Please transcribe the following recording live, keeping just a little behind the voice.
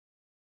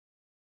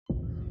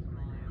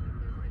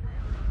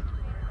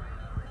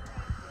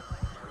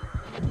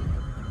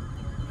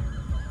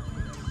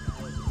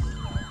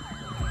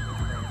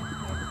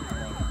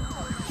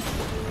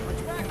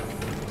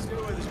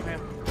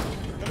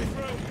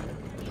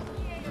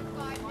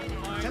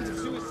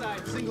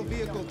Single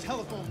vehicle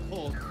telephone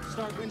pole.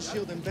 Start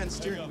windshield and bent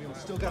steering wheel.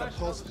 Still got a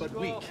pulse, but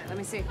weak. Let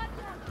me see.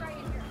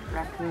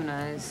 Raccoon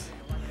eyes.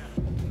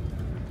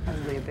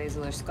 Probably a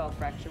basilar skull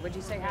fracture. What'd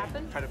you say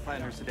happened? Tried to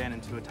flatten her sedan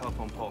into a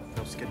telephone pole.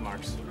 No skid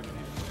marks.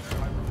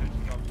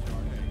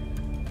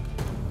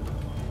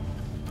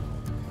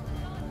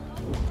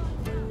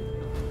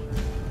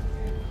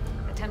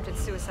 Attempted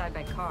suicide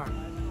by car.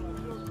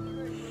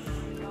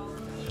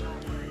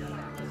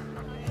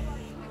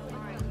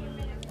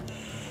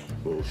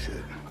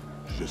 Bullshit.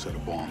 She just had a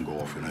bomb go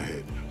off in her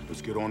head.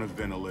 Let's get on a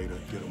ventilator,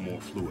 get her more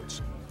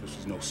fluids. This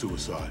is no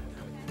suicide.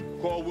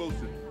 Call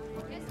Wilson.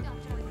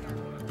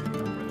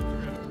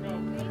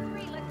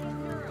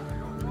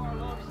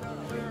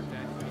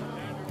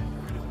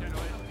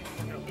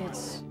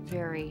 It's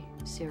very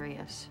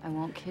serious. I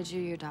won't kid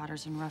you, your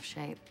daughter's in rough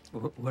shape.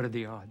 What are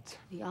the odds?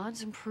 The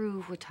odds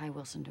improve with Ty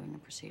Wilson doing the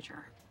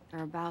procedure. There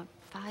are about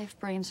 5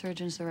 brain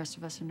surgeons the rest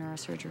of us in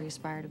neurosurgery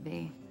aspire to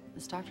be.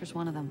 This doctor's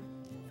one of them.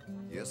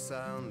 Yes,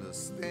 I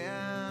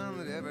understand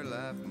that every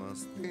life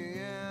must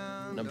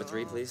end. Number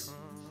 3, please.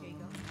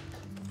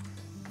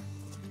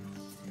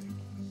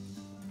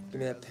 Give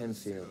me that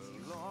Penfield.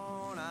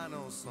 I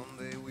know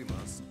someday we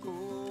must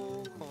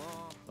go.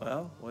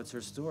 Well, what's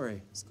her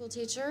story? School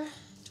teacher,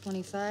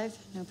 25,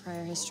 no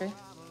prior history.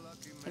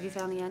 Have you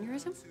found the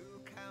aneurysm?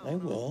 I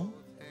will.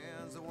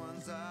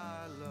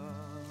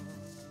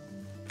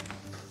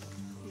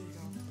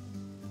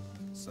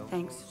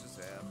 Thanks.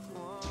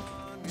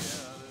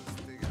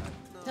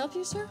 Help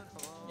you, sir?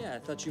 Yeah, I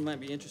thought you might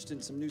be interested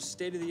in some new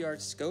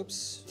state-of-the-art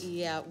scopes.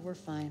 Yeah, we're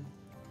fine.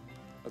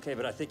 Okay,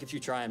 but I think if you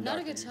try and... Not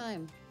a good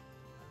time.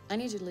 I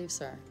need you to leave,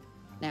 sir.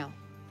 Now.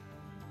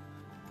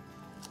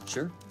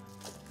 Sure.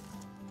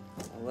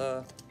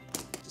 I'll,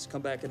 just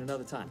come back at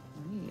another time.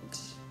 Great.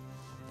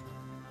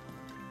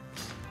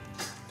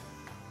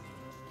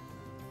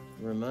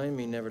 Remind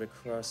me never to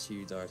cross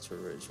you, Dr.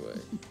 Ridgway.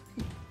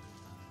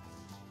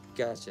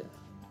 Gotcha.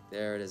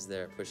 There it is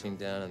there, pushing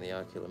down on the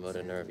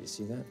oculomotor nerve. You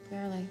see that?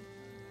 Barely.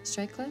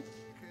 Straight clip?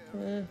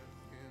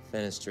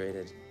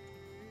 Fenestrated.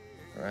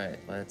 All right,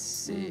 let's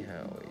see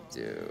how we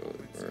do.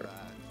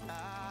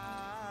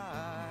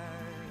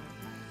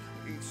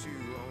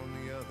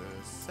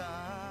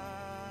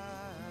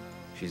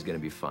 She's gonna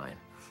be fine.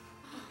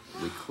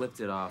 We clipped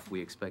it off. We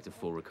expect a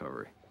full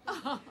recovery.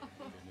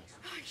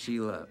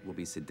 Sheila will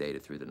be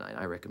sedated through the night.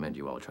 I recommend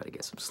you all try to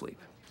get some sleep.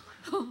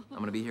 I'm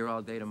gonna be here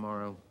all day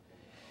tomorrow.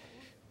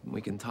 We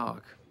can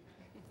talk.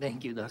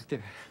 Thank you,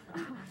 Doctor.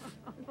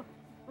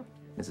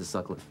 Mrs.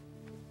 Sutcliffe,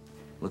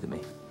 look at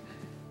me.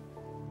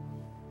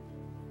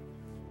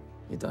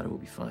 Your daughter will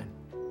be fine.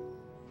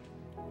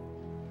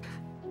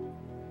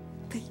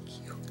 Thank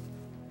you.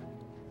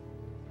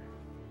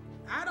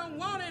 I don't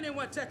want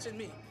anyone touching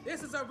me.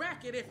 This is a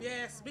racket, if you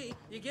ask me.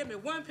 You give me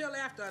one pill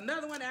after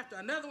another one, after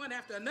another one,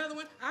 after another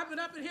one. I've been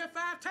up in here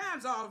 5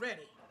 times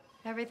already.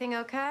 Everything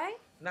okay?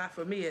 Not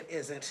for me, it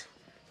isn't.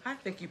 I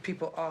think you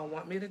people all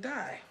want me to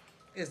die.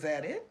 Is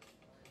that it?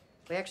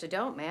 We actually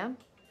don't, ma'am.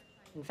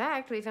 In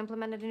fact, we've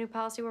implemented a new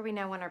policy where we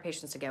now want our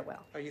patients to get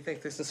well. Oh, you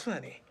think this is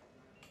funny?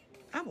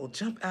 I will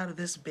jump out of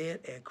this bed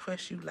and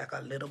crush you like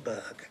a little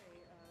bug.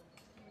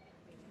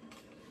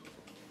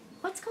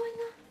 What's going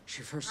on?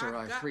 She first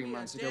arrived 3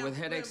 months ago with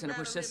headaches and a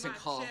persistent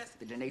cough.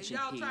 Did an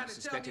HEP,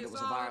 suspected it was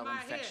a viral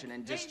infection,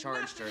 and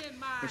discharged her.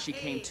 When she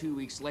came 2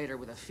 weeks later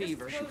with a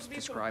fever, she was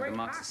prescribed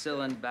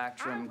amoxicillin,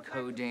 Bactrim,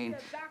 codeine.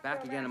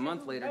 Back again a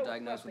month later,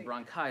 diagnosed with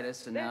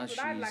bronchitis, and now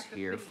she's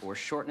here for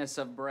shortness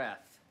of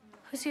breath.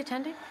 Who's he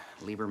attending?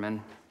 Lieberman.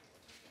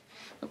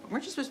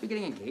 Weren't you supposed to be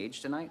getting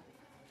engaged tonight?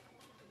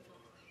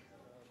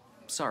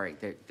 Sorry,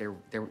 there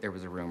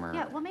was a rumor.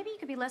 Yeah, well, maybe you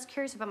could be less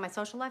curious about my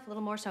social life, a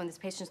little more so in this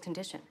patient's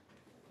condition.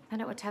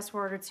 Find out what tests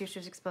were ordered, see if she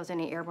was exposed to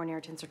any airborne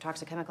irritants or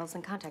toxic chemicals,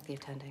 and contact the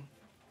attending.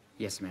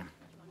 Yes, ma'am.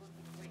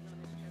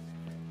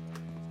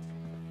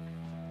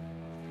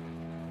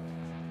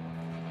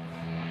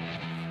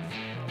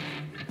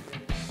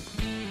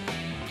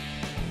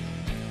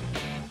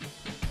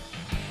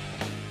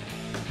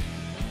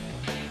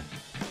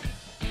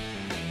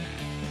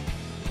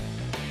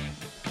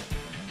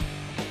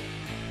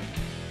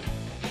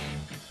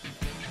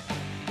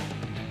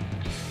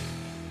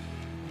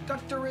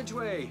 Dr.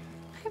 Ridgway,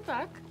 Hey,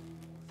 Buck.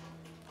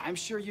 I'm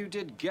sure you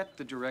did get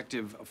the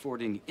directive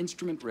affording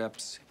instrument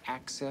reps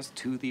access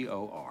to the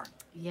OR.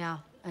 Yeah,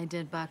 I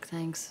did, Buck,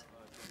 thanks.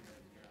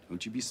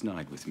 Don't you be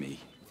snide with me.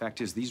 Fact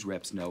is, these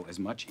reps know as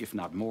much, if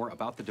not more,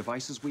 about the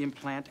devices we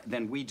implant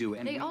than we do,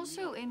 and They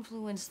also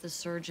influence the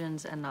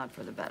surgeons, and not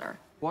for the better.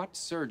 What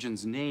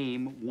surgeons?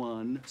 Name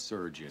one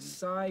surgeon.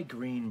 Cy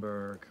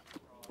Greenberg.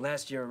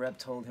 Last year, a rep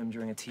told him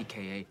during a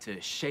TKA to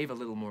shave a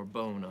little more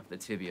bone off the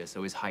tibia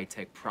so his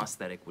high-tech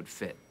prosthetic would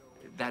fit.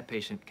 That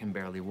patient can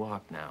barely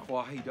walk now.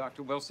 Why,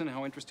 Dr. Wilson,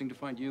 how interesting to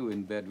find you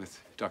in bed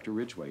with Dr.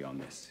 Ridgway on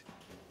this.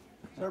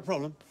 Is there a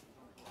problem?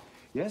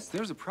 Yes,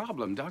 there's a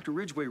problem. Dr.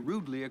 Ridgway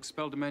rudely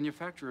expelled a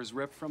manufacturer's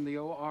rep from the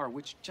OR,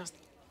 which just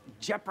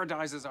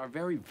jeopardizes our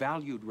very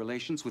valued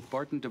relations with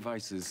Barton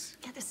Devices.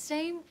 Yeah, the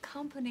same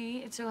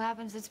company, it so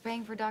happens, that's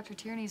paying for Dr.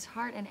 Tierney's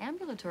heart and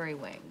ambulatory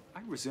wing. I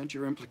resent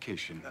your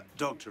implication.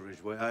 Dr.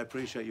 Ridgway, I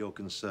appreciate your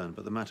concern,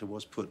 but the matter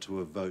was put to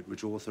a vote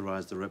which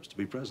authorized the reps to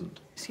be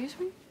present. Excuse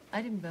me?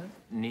 I didn't vote.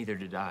 Neither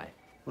did I.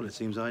 Well, it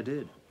seems I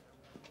did.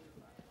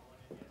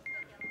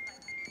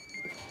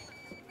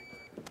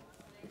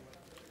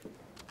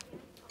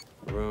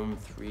 Room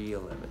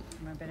 311.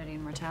 Morbidity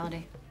and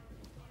mortality.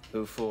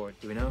 Who for?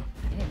 Do we know?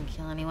 I didn't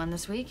kill anyone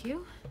this week,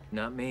 you?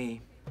 Not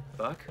me.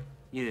 Buck,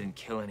 you didn't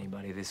kill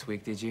anybody this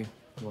week, did you?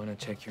 You want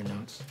to check your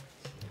notes?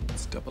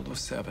 It's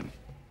 007.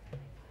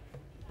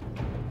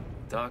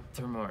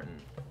 Dr.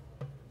 Martin.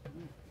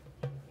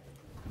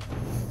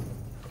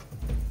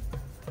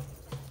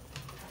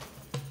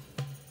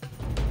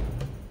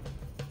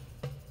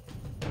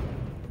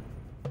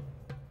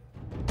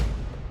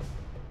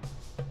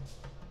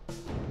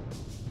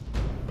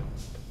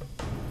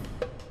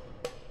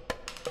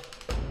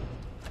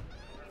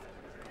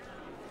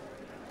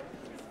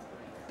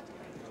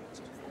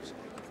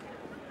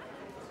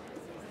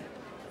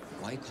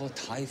 Why call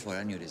Thai for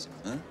aneurysm,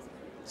 huh?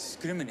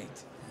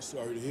 Discriminate.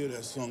 Sorry to hear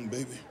that song,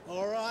 baby.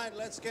 All right,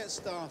 let's get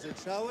started,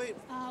 shall we?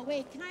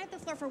 Wait, can I have the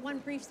floor for one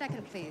brief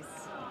second, please?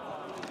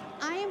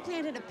 I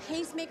implanted a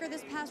pacemaker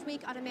this past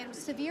week on a man with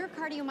severe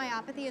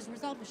cardiomyopathy as a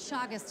result of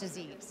Chagas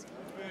disease.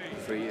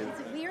 For you.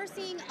 We are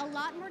seeing a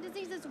lot more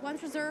diseases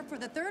once reserved for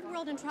the third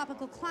world and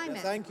tropical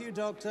climate. Thank you,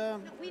 Doctor.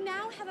 We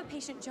now have a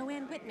patient,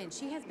 Joanne Whitman.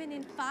 She has been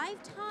in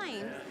 5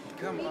 times.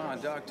 Come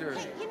on, Doctor.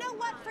 Hey, you know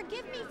what?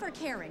 Forgive me for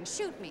caring.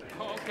 Shoot me.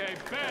 Okay,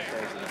 bang.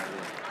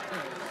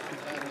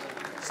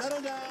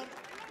 Settle down.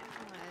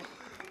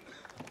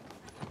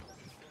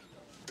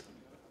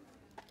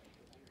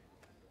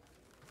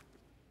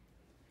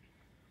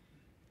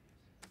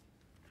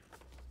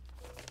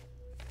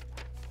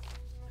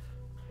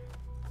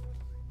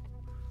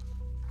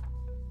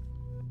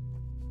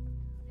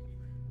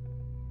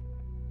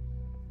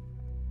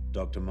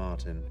 Dr.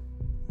 Martin.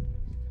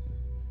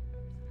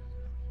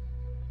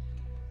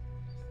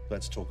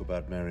 Let's talk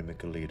about Mary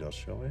Michaelidos,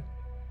 shall we?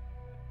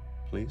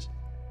 Please?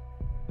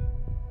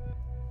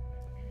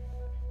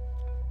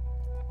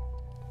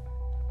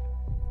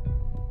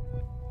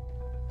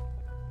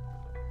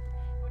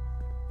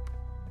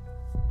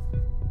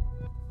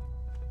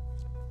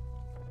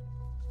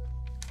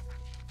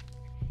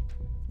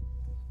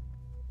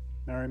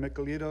 Mary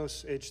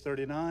Michaelidos, age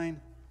 39,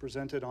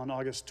 presented on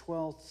August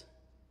 12th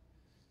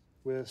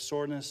with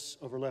soreness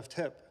of her left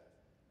hip.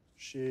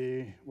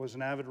 She was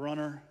an avid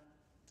runner,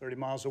 30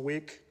 miles a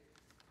week.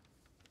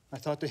 I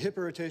thought the hip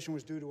irritation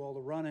was due to all the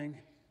running.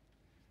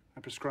 I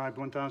prescribed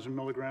 1,000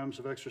 milligrams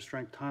of extra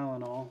strength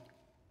Tylenol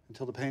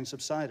until the pain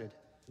subsided.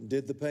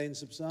 Did the pain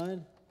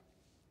subside?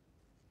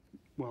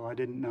 Well, I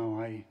didn't know.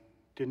 I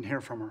didn't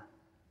hear from her.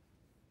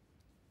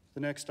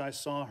 The next I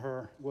saw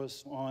her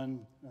was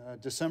on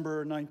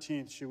December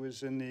 19th. She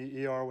was in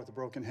the ER with a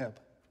broken hip.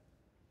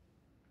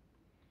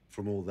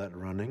 From all that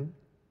running?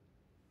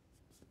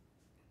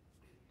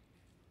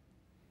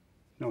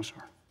 No,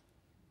 sir.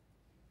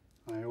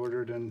 I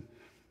ordered an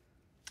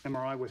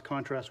MRI with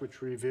contrast,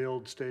 which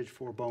revealed stage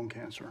 4 bone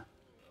cancer.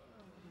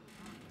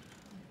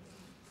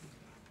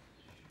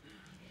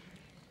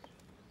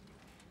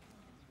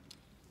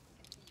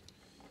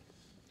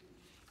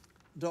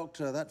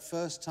 Doctor, that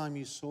first time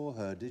you saw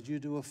her, did you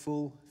do a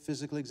full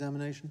physical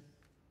examination?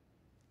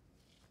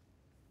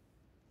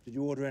 Did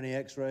you order any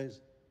x-rays?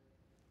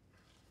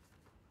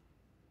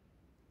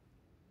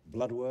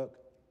 Blood work?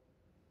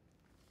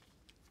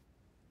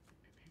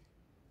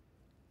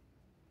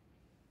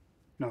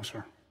 No,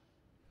 sir.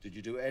 Did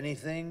you do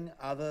anything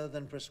other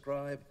than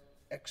prescribe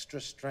extra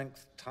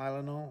strength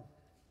Tylenol?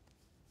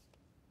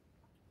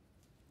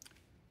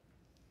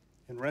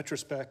 In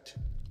retrospect,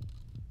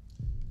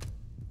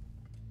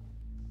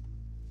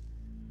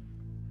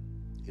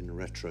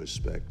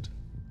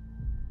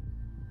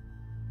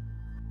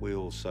 we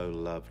all so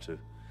love to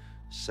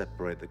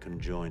separate the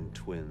conjoined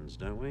twins,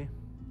 don't we?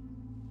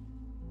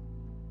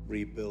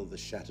 Rebuild the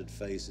shattered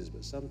faces,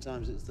 but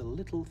sometimes it's the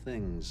little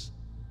things,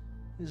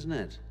 isn't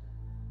it,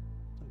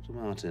 Dr.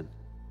 Martin?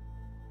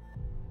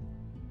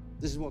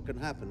 This is what can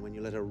happen when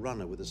you let a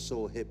runner with a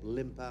sore hip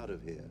limp out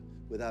of here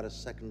without a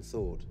second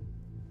thought.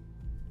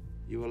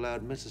 You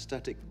allowed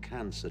metastatic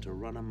cancer to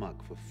run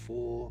amok for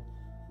 4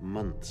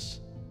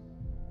 months.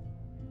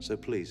 So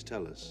please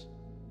tell us,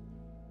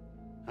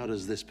 how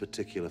does this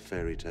particular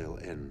fairy tale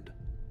end?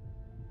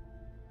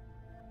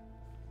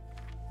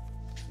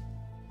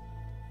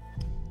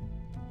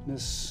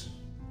 Miss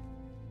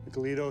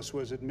Michaelidos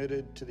was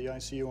admitted to the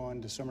ICU on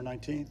December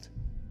 19th.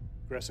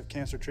 Aggressive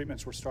cancer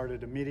treatments were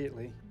started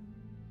immediately.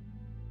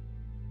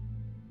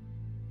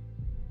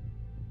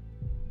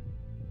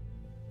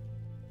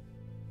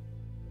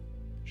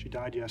 She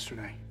died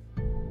yesterday.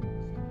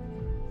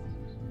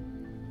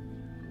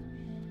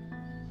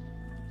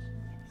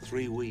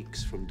 Three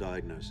weeks from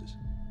diagnosis.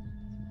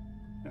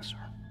 Yes, sir.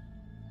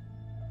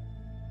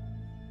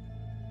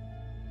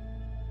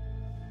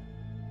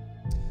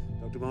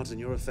 Dr. Martin,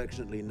 you're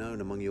affectionately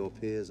known among your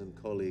peers and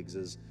colleagues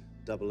as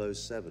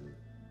 007.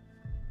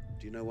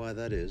 Do you know why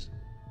that is?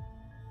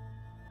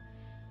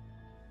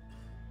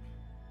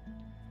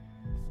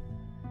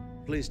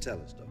 Please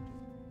tell us, Doctor.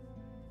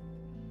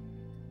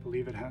 I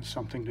believe it has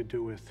something to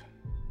do with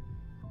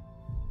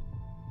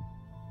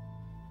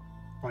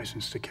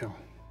license to kill.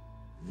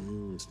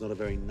 It's not a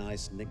very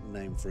nice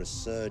nickname for a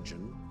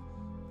surgeon,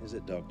 is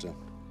it, Doctor?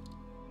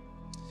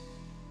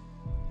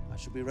 I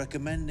should be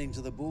recommending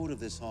to the board of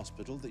this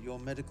hospital that your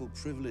medical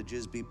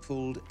privileges be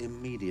pulled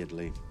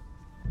immediately.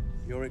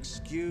 You're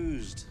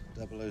excused,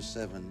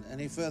 007.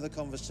 Any further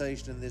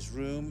conversation in this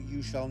room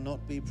you shall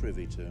not be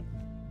privy to.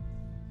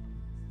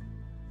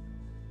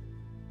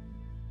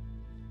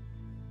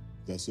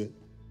 That's it?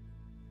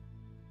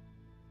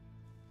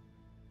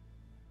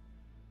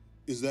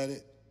 Is that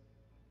it?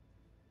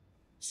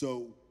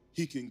 So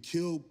he can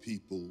kill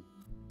people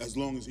as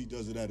long as he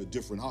does it at a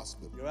different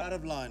hospital. You're out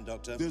of line,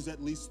 Doctor. There's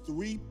at least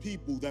 3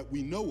 people that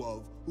we know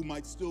of who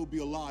might still be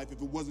alive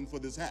if it wasn't for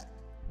this hack.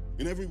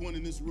 And everyone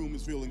in this room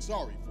is feeling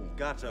sorry for him.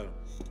 Gatto.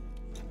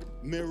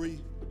 Mary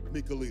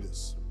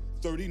Michaelides,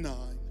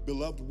 39,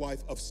 beloved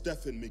wife of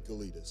Stephen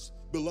Michaelides,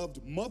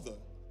 beloved mother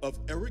of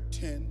Eric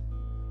 10,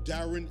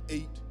 Darren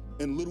 8,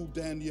 and little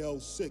Danielle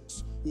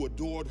 6, who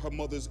adored her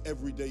mother's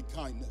everyday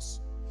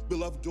kindness.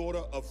 Beloved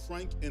daughter of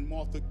Frank and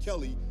Martha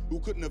Kelly, who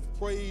couldn't have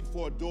prayed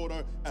for a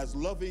daughter as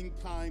loving,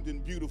 kind,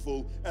 and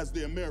beautiful as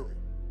their Mary.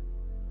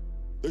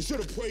 They should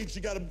have prayed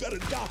she got a better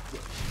doctor.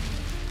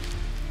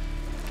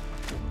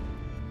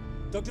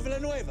 Dr.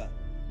 Villanueva.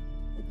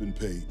 I've been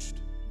paged.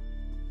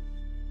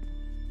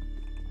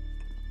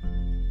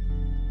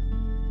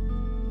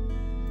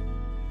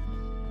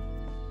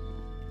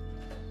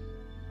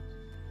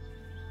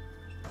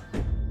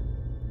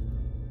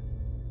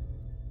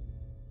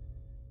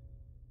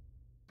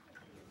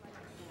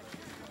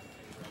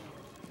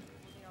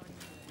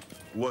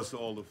 What's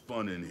all the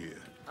fun in here?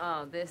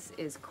 Oh, this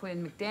is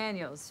Quinn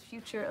McDaniels,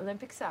 future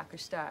Olympic soccer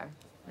star.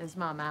 His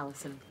mom,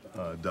 Allison.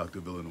 Dr.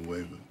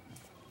 Villanueva.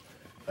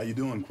 How you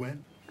doing,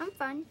 Quinn? I'm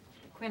fine.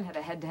 Quinn had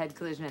a head-to-head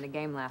collision at a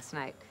game last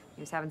night.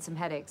 He was having some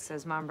headaches, so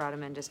his mom brought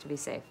him in just to be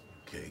safe.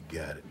 Okay,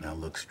 got it. Now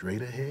look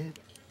straight ahead.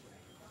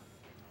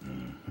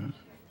 Mm-hmm.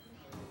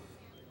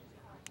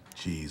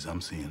 Geez,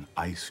 I'm seeing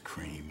ice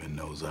cream in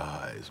those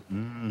eyes.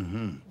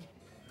 Mm-hmm.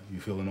 You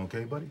feeling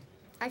okay, buddy?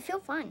 I feel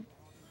fine.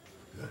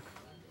 Good.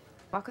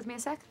 Walk with me a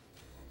sec.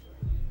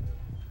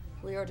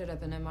 We ordered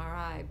up an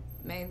MRI,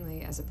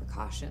 mainly as a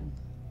precaution.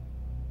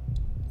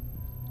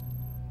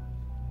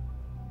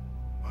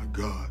 My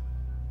God.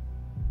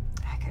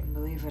 I couldn't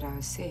believe what I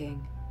was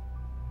seeing.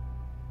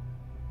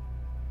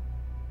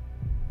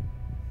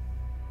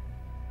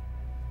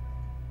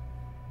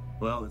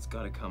 Well, it's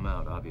got to come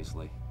out,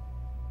 obviously.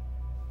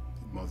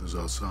 Your mother's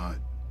outside.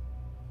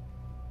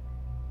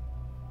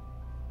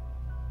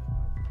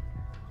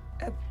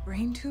 A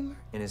brain tumor?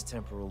 In his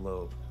temporal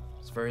lobe.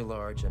 It's very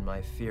large, and my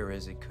fear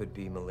is it could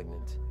be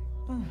malignant.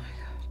 Oh, my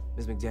God.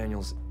 Ms.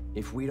 McDaniels,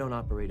 if we don't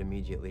operate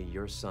immediately,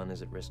 your son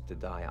is at risk to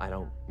die. I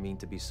don't mean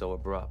to be so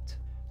abrupt,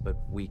 but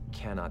we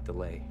cannot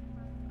delay.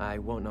 I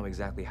won't know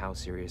exactly how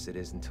serious it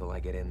is until I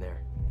get in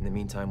there. In the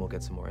meantime, we'll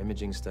get some more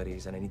imaging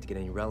studies, and I need to get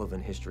any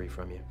relevant history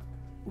from you.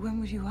 When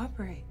would you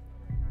operate?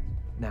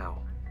 Now.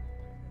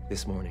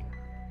 This morning.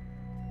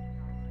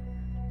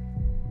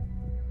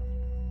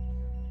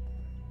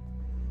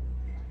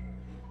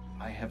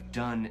 I have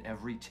done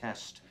every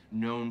test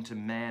known to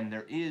man.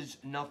 There is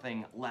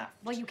nothing left.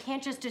 Well, you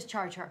can't just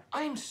discharge her.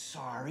 I'm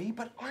sorry,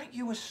 but aren't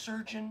you a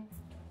surgeon?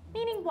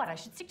 Meaning what? I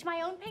should stick to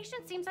my own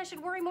patient? Seems I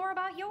should worry more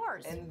about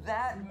yours. And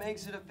that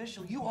makes it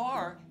official. You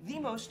are the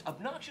most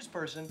obnoxious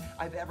person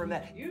I've ever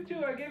met. You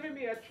two are giving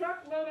me a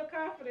truckload of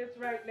confidence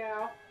right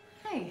now.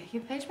 Hey, you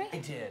paged me? I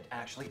did,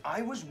 actually.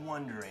 I was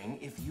wondering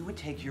if you would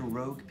take your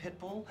rogue pit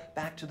bull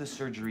back to the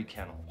surgery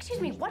kennel. Excuse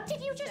me, what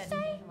did you just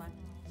say?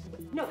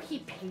 No, he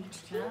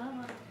paged you.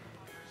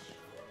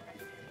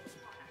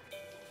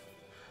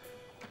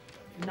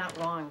 Not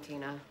wrong,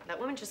 Tina. That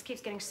woman just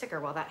keeps getting sicker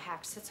while that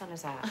hack sits on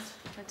his ass.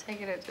 I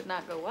take it did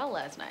not go well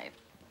last night.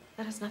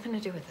 That has nothing to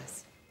do with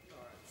this.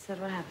 Said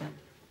what happened?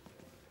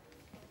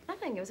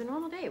 Nothing. It was a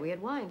normal day. We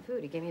had wine,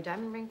 food. He gave me a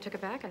diamond ring, took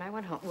it back, and I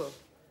went home. Whoa.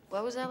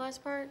 What was that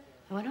last part?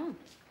 I went home.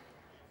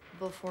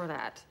 Before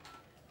that.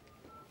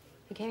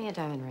 He gave me a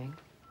diamond ring.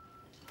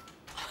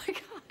 Oh, my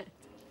God.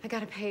 I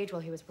got a page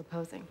while he was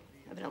proposing.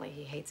 Evidently,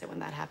 he hates it when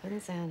that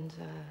happens, and,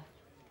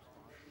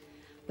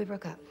 we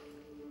broke up.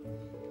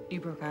 You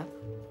broke up?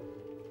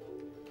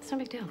 It's no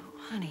big deal. Oh,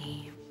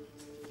 honey.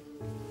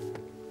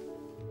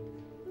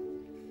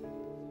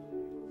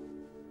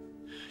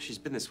 She's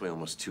been this way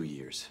almost 2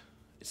 years.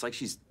 It's like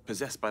she's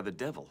possessed by the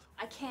devil.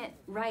 I can't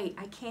write.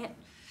 I can't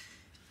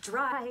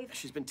drive.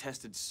 She's been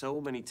tested so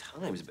many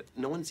times, but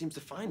no one seems to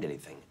find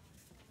anything.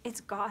 It's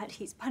God.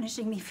 He's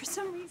punishing me for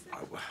some reason.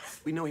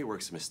 We know he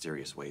works in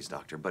mysterious ways,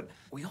 Doctor, but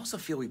we also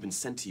feel we've been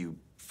sent to you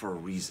for a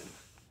reason.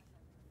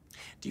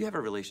 Do you have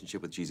a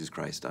relationship with Jesus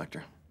Christ,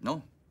 Doctor?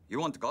 No. You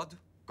want God?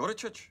 Go to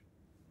church.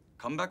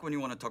 Come back when you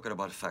want to talk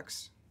about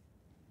facts.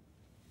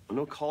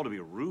 No call to be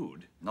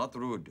rude. Not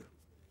rude.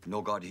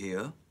 No God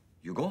here.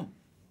 You go.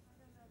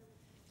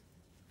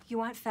 You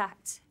want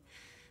facts?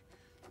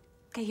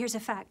 Okay, here's a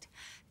fact.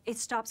 It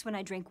stops when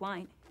I drink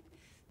wine.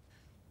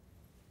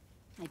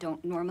 I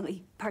don't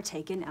normally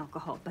partake in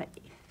alcohol, but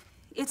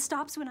it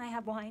stops when I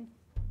have wine.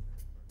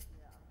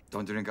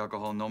 Don't drink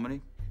alcohol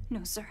normally?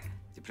 No, sir.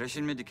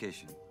 Depression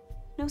medication?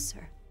 No,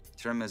 sir.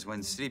 Tremors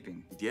when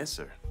sleeping? Yes,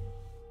 sir.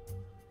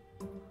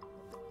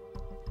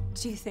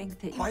 Do you think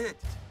that you... Quiet!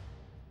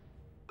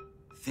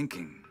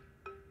 Thinking.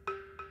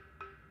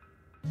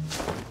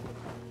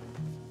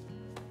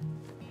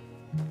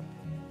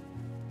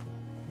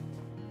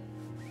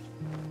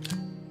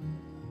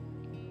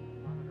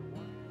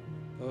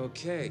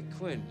 Okay,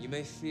 Quinn, you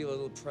may feel a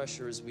little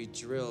pressure as we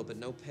drill, but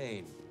no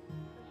pain.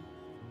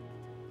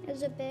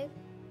 Is it big?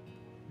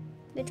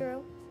 The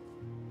drill?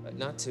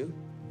 Not too.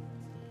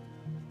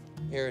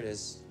 Here it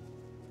is.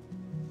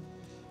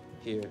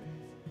 Here.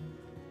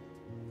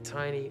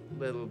 Tiny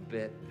little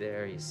bit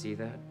there, you see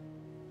that?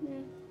 Yeah.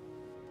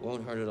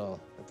 Won't hurt at all,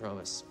 I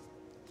promise.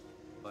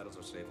 Vitals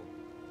are stable.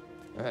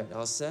 All right,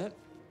 all set?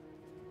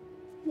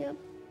 Yep.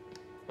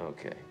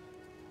 Okay.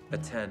 A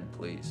 10,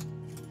 please.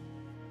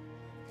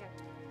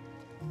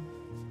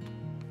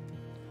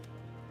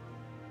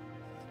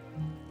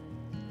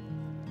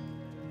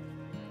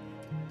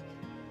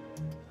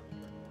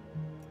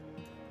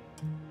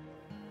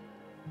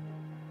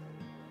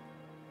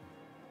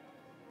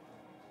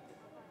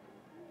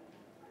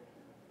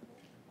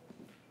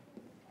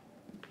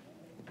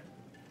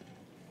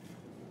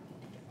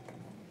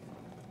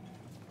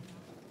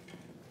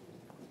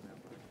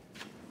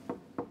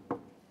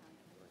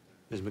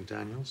 Ms.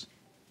 McDaniels?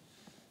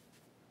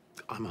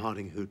 I'm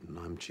Harding Hooton.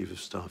 I'm Chief of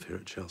Staff here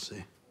at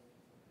Chelsea.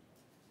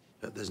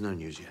 There's no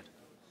news yet.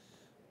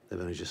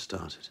 They've only just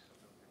started.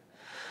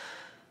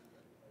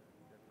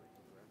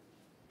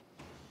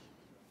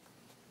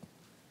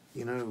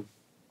 You know,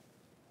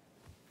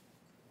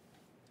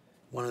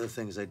 one of the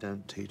things they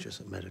don't teach us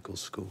at medical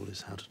school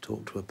is how to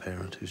talk to a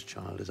parent whose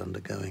child is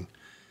undergoing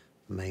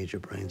major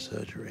brain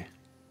surgery.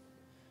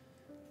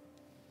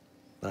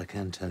 But I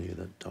can tell you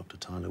that Dr.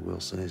 Tyler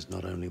Wilson is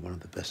not only one of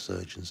the best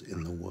surgeons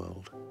in the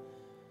world,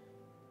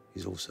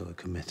 he's also a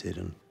committed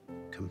and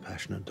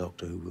compassionate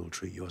doctor who will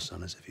treat your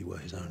son as if he were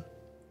his own.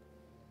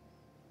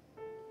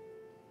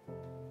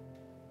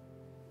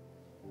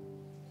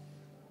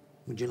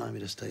 Would you like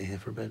me to stay here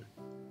for a bit?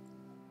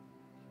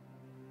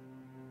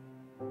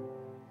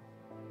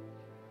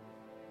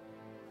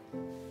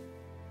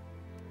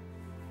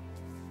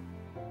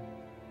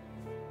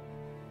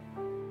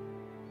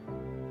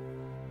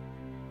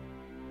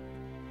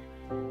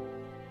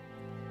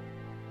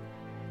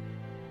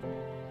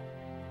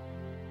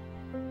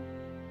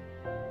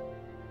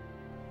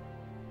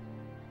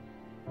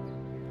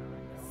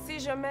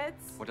 Seizure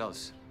meds? What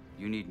else?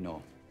 You need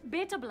no.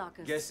 Beta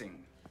blockers.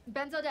 Guessing.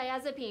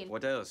 Benzodiazepine.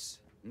 What else?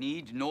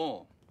 Need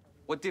no.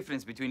 What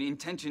difference between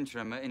intention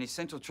tremor and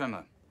essential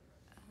tremor?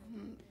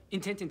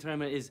 Intention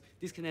tremor is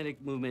dyskinetic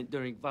movement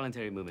during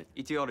voluntary movement.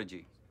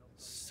 Etiology.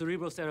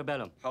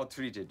 Cerebrocerebellum. How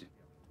treated?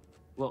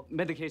 Well,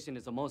 medication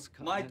is the most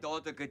common. My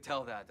daughter could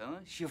tell that,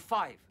 huh? She's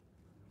 5.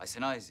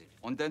 Isoniazid.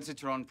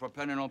 Ondansetron,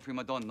 propranolol,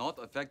 primadone, not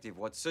effective.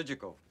 What's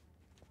surgical?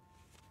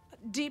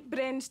 Deep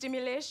brain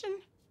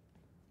stimulation?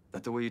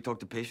 That the way you talk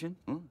to patient?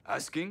 Huh?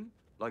 Asking?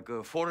 Like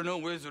a foreigner,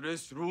 where's the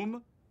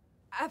restroom?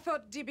 I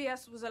thought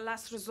DBS was a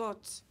last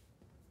resort.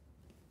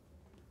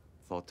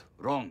 Thought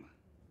wrong.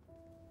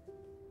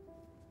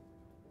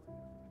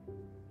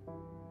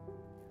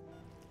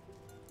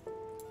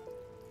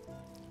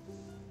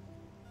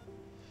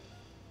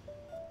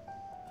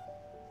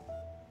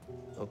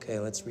 Okay,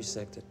 let's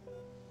resect it.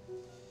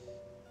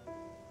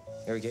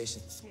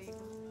 Irrigation. Here you go.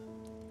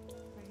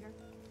 Right here.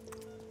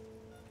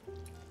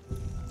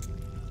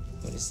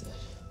 What is that?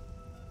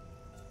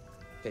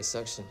 Okay,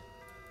 suction.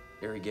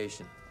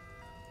 Irrigation.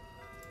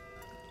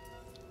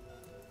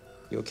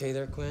 You okay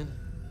there, Quinn?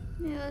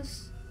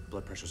 Yes.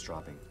 Blood pressure's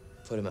dropping.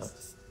 Put him out.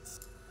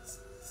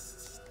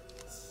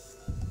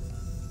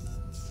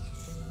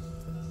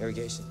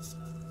 Irrigation.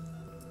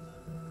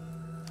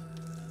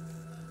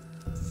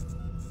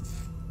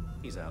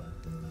 He's out.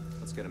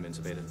 Let's get him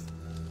intubated.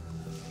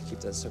 Keep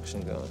that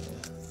suction going,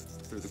 yeah.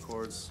 Through the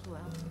cords. Well,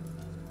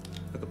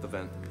 Hook up the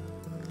vent.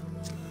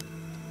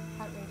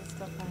 heart rate is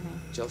still climbing.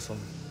 Gel foam.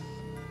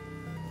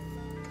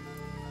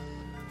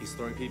 He's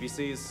throwing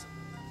PVCs.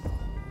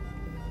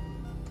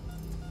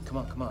 Come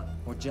on.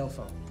 More gel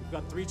foam. We've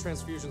got 3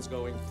 transfusions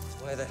going.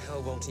 Why the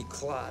hell won't he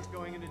clot?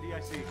 Going into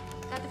DIC.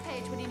 Dr.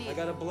 Page, what do you need? I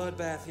got a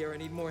bloodbath here. I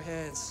need more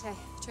hands. Okay,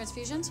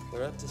 transfusions?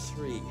 We're up to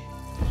 3.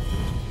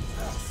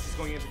 He's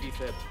going into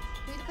defib.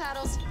 Need the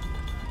paddles.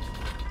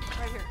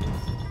 Right here.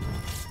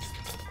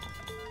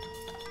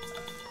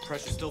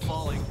 Pressure's still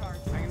falling.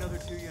 Hang another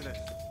 2 units.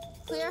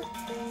 Clear?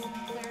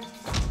 Cleared.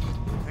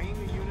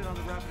 Hanging the unit on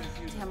the rapid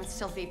infusion. Damn, it's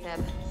still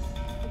VFib.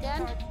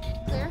 Again?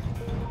 Clear?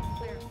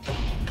 Clear.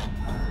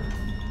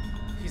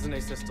 He's an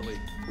asystole.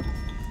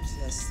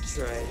 Test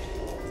tray.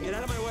 Get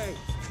out of my way.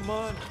 Come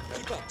on.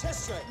 Keep up.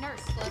 Test tray.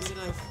 Nurse, Give gloves. me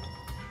the knife.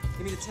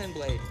 Give me the 10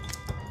 blade.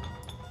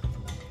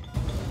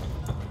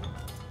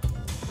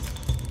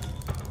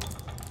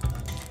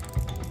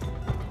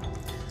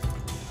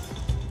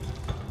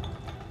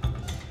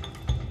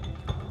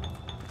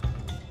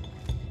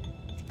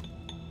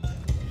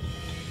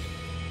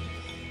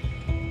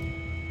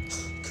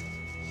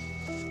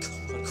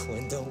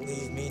 Quinn, don't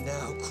leave me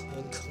now.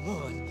 Quinn, come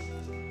on.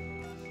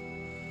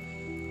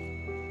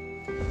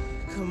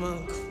 Come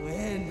on,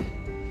 Quinn.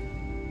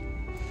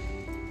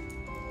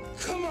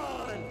 Come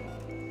on!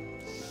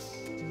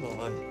 Come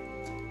on.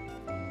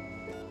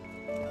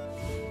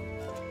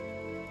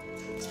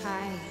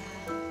 Ty.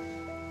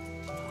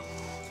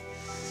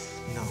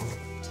 No.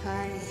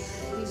 Ty,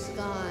 he's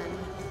gone.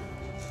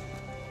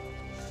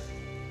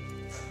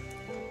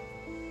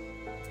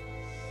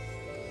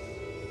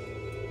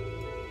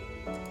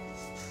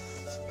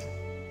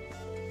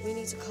 We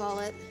need to call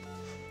it.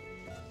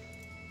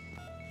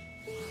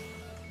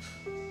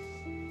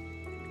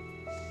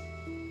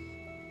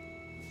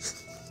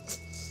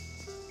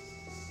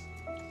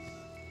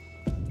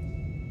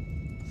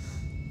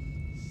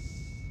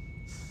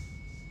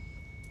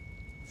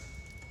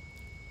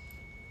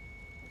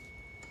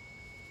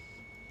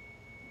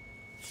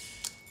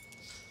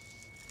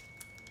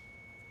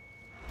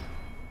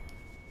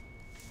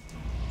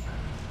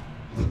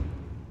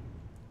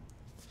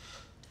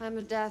 Time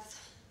of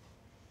death,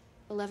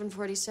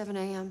 11:47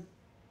 a.m.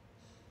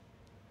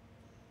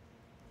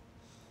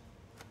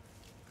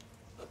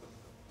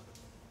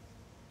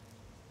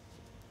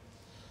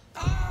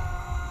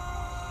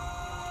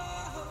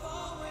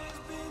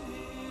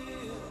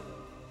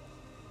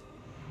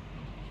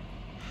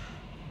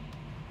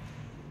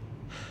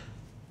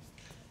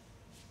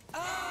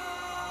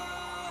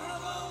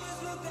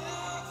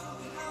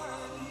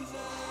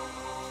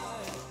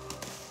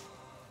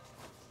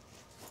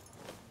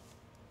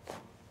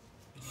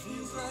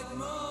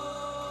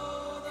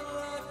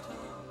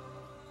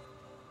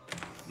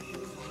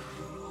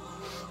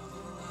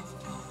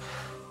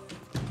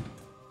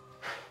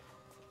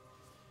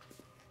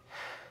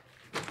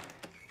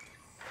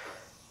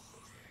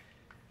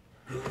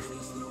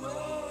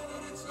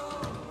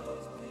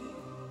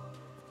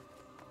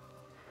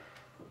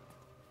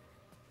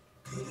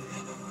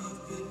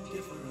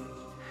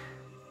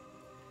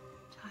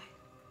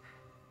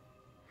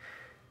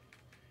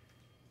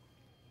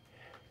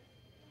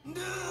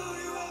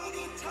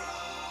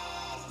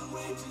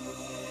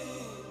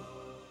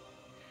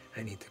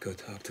 I need to go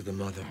talk to the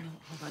mother. No,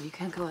 hold on. You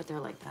can't go out there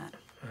like that.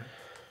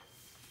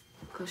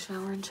 Go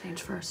shower and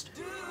change first.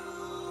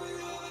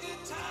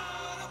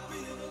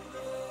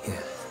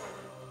 Yeah.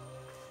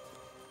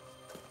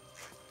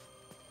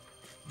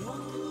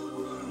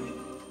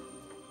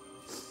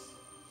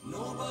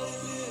 Nobody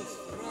lives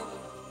forever.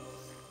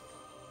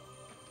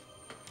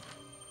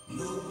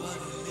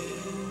 Nobody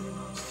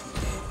lives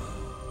forever.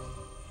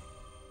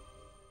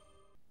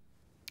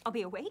 I'll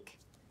be awake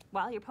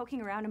while you're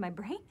poking around in my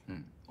brain?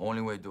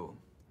 Only way do.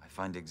 I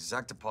find the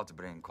exact part of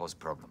brain cause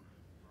problem.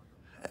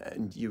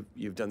 And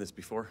you've done this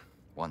before?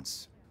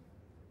 Once.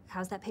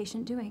 How's that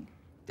patient doing?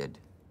 Dead.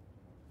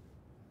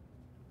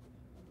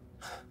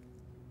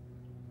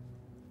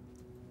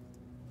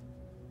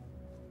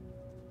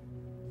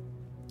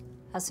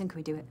 How soon can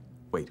we do it?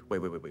 Wait.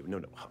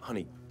 No.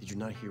 Honey, did you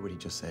not hear what he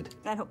just said?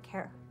 I don't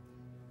care.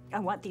 I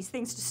want these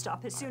things to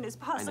stop as soon as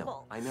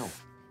possible. I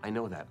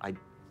know that.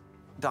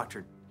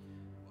 Doctor,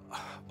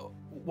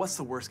 what's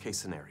the worst case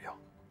scenario?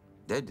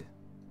 Dead.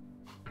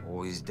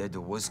 Always dead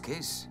the worst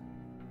case.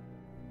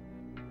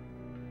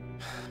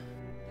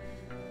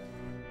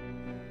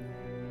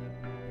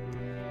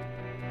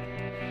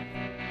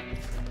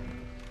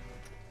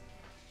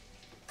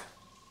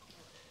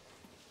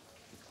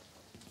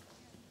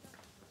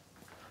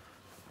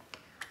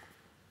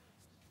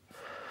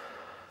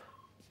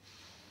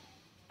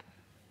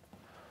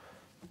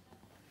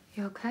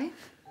 You okay?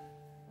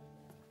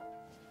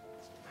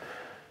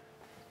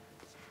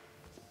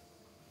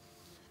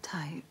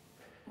 Ty,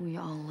 we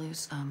all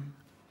lose them.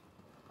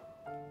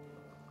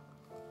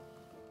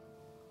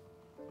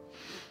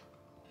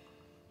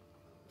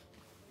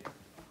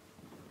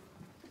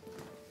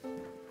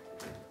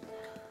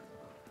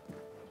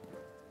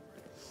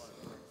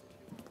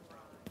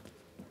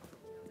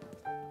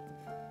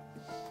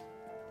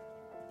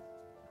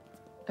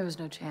 There was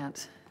no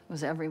chance. It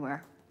was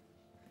everywhere.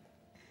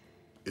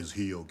 Is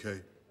he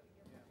okay?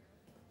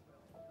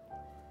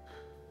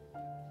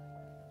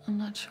 I'm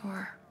not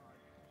sure.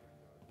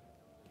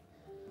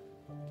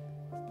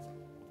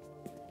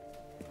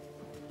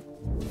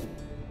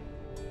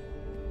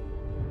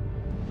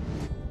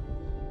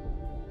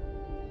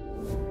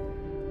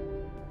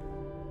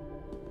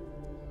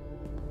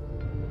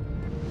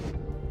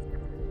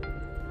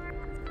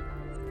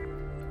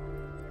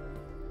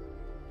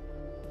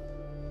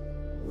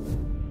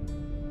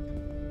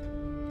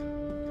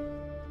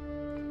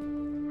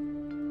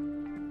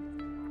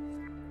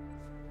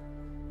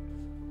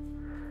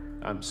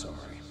 I'm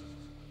sorry.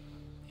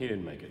 He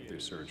didn't make it through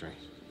surgery.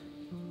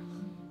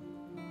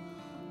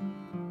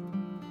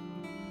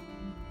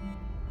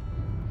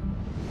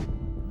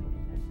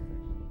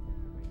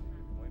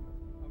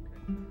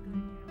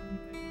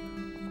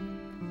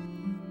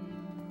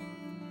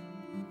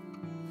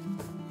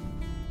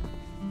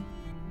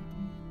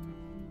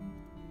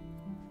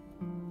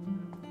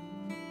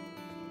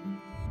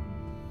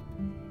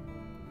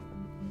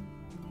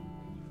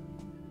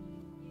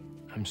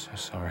 I'm so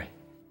sorry.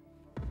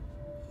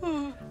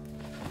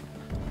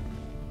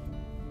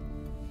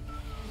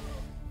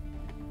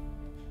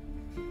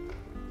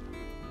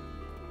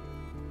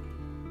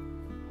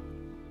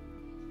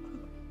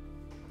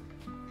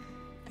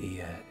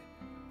 The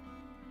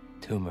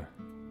tumor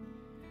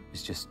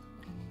was just...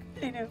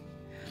 I know.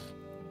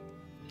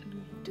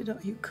 You did all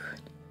you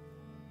could.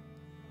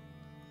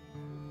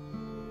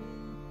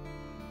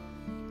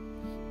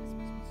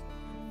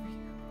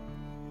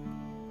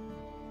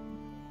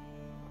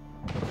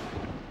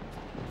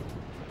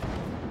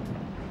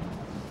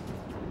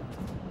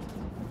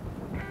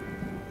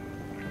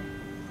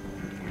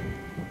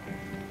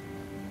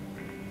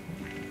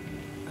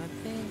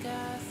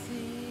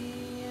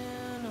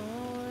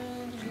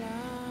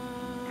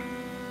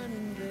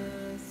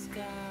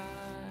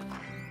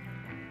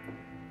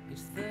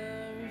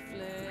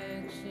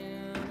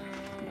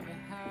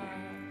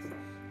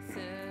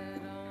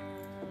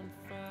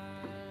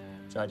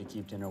 Tried to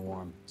keep dinner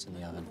warm. It's in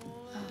the oven.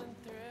 Oh,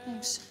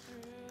 thanks.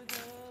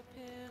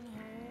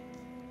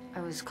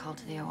 I was called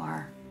to the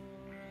OR.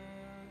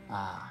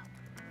 Ah.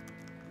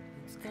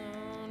 It's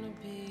gonna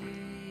be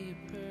a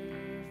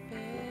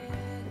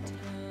perfect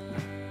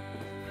time.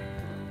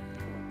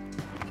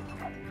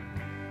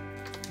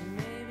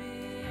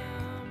 Maybe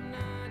I'm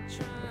not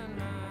trying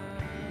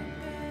my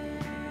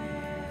best.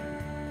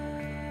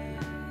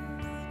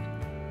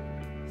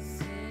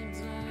 Seems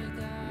like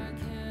I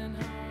can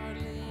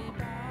hardly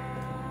bother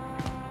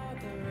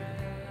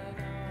at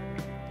all.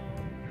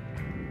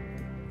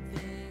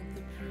 Think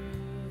the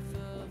proof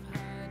of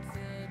hides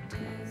a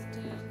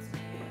distance.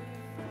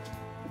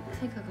 I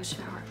think I'll go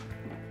shower.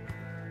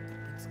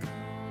 It's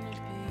gonna be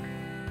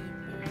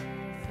a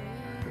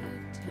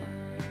perfect time.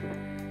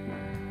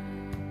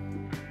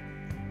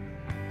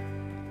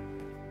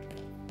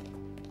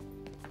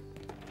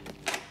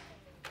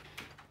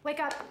 Wake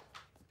up.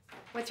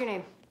 What's your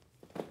name?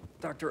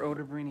 Dr.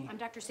 Oderbrini. I'm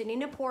Dr. Sydney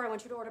Napor. I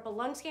want you to order up a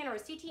lung scan or a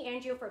CT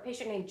angio for a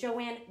patient named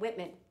Joanne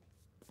Whitman.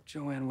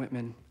 Joanne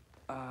Whitman.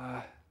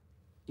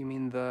 You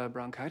mean the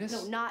bronchitis?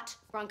 No, not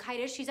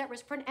bronchitis. She's at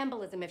risk for an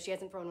embolism if she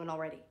hasn't thrown one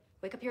already.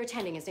 Wake up your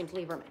attending. His name's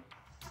Lieberman.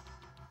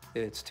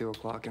 It's 2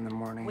 o'clock in the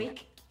morning.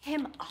 Wake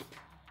him up.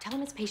 Tell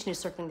him his patient is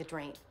circling the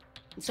drain.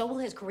 And so will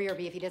his career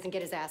be if he doesn't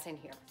get his ass in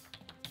here.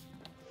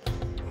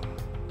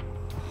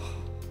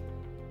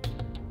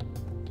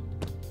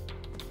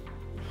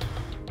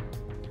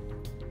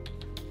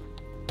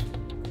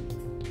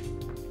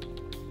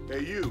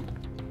 Hey, you.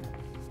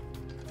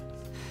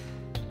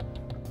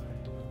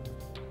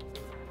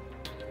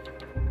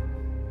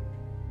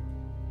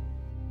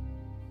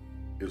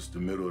 It's the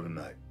middle of the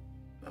night.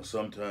 Now,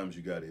 sometimes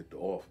you gotta hit the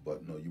off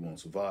button or you won't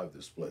survive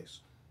this place.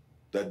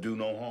 That do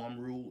no harm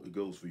rule, it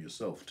goes for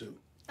yourself, too.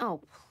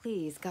 Oh,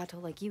 please, Gato,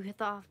 like you hit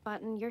the off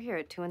button. You're here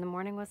at 2 in the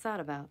morning. What's that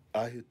about?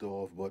 I hit the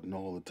off button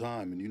all the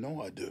time, and you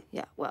know I do.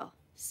 Yeah, well,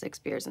 6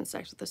 beers and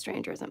sex with a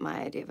stranger isn't my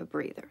idea of a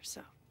breather,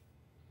 so.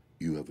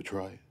 You ever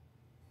try it?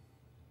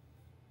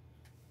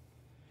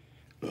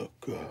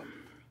 Look,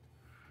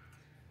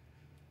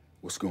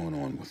 what's going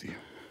on with you?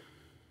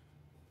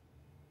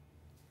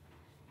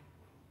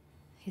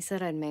 He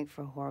said I'd make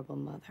for a horrible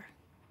mother.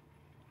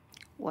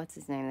 What's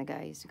his name, the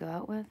guy I used to go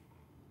out with?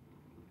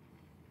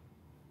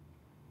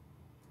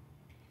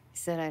 He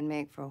said I'd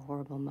make for a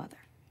horrible mother.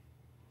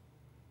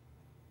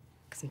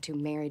 Because I'm too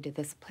married to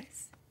this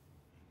place.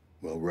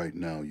 Well, right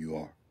now you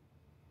are.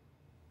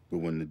 But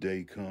when the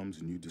day comes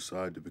and you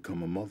decide to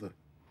become a mother,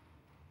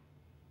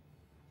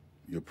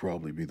 you'll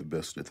probably be the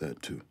best at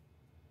that, too.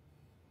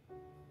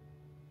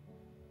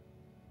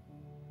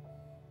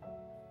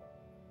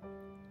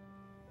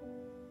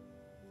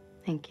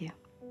 Thank you.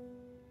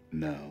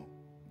 Now,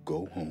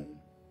 go home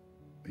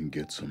and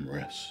get some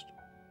rest.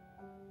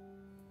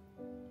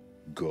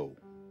 Go.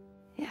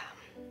 Yeah.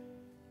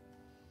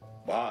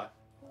 Bye.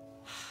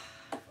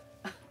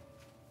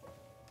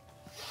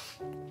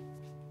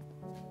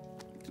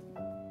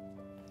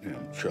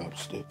 Damn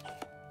chopstick.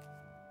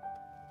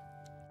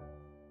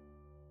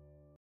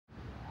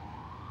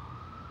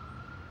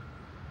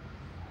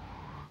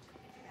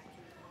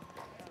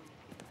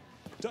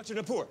 Dr.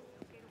 Napur.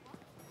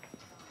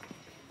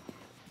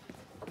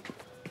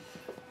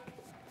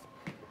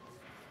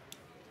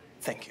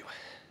 Thank you.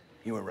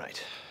 You were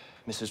right.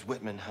 Mrs.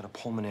 Whitman had a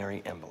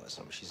pulmonary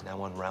embolism. She's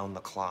now on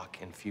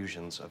round-the-clock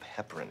infusions of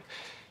heparin.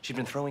 She'd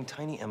been throwing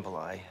tiny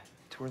emboli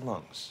to her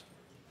lungs.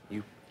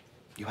 You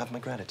have my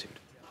gratitude.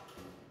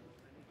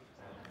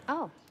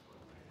 Oh.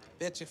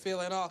 Bet you're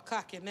feeling all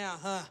cocky now,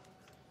 huh?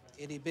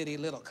 Itty-bitty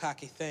little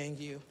cocky thing,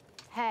 you.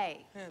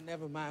 Hey.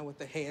 Never mind what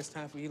the hey, it's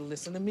time for you to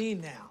listen to me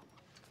now.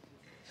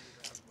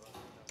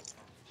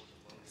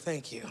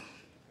 Thank you.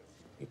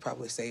 You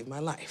probably saved my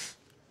life.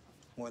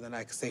 More than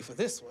I could say for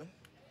this one.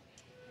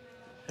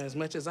 As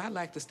much as I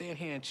like to stand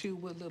here and chew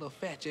what little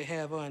fat you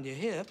have on your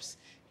hips,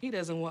 he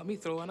doesn't want me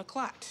throwing a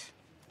clot.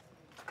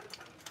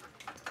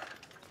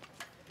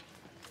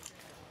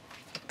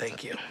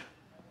 Thank you.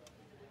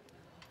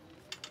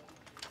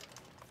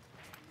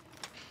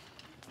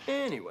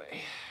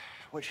 Anyway,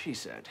 what she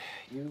said,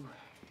 you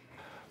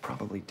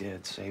probably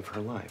did save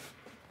her life.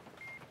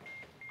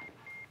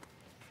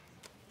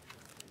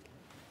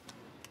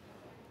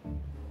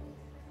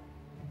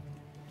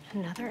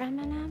 Another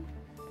M&M?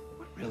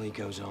 What really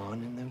goes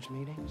on in those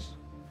meetings?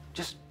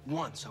 Just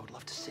once, I would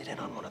love to sit in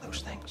on one of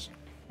those things.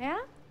 Yeah?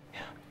 Yeah.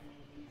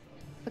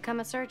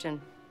 Become a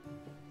surgeon.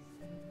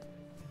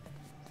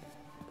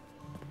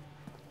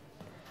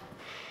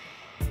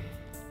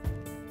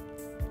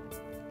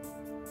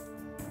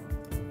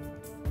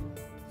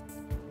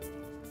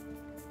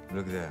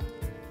 Look there.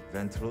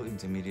 Ventral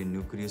intermediate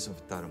nucleus of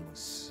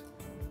thalamus.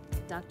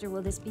 Doctor,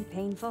 will this be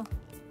painful?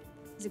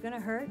 Is it gonna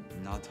hurt?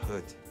 Not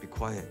hurt. Be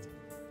quiet.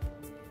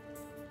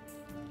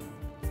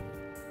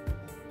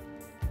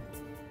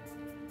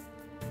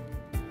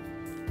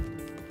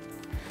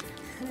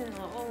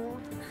 No.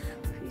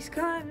 Please,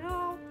 God,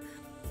 no.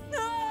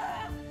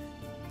 No!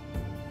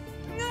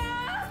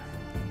 No!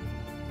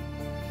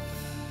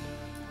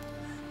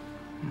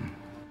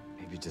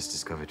 Maybe you just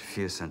discovered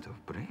fear center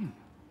of brain.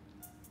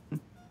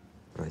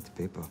 Write the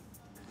paper.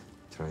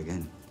 Try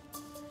again.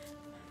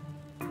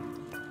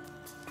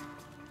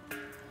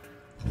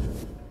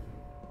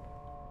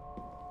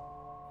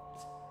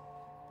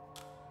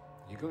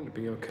 You going to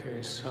be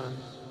okay, son?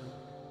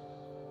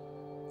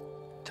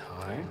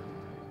 Ty?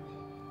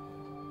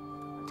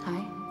 Ty?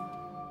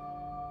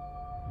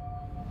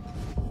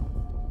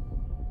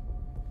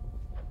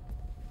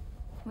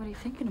 What are you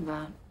thinking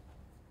about?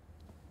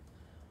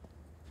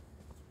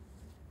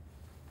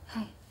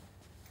 Hey.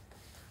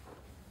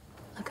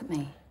 Look at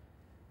me.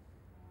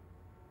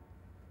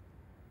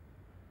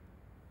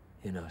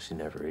 You know, she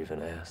never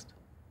even asked.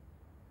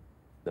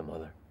 The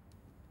mother.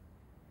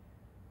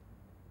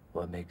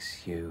 What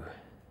makes you...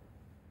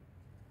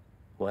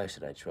 Why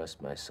should I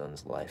trust my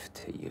son's life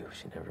to you?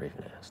 She never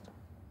even asked.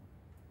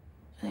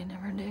 They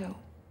never do.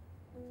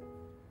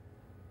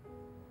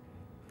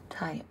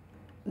 Ty,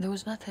 there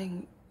was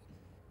nothing...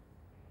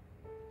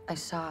 I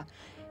saw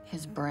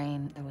his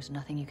brain. There was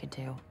nothing you could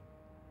do.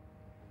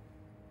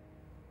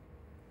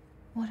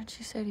 What did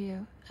she say to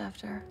you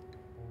after?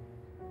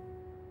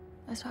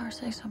 I saw her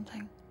say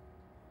something.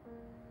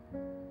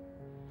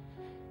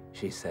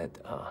 She said,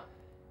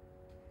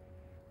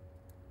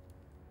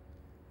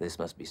 this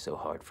must be so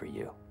hard for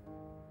you.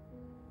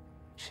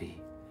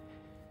 She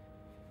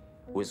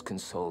was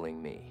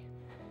consoling me.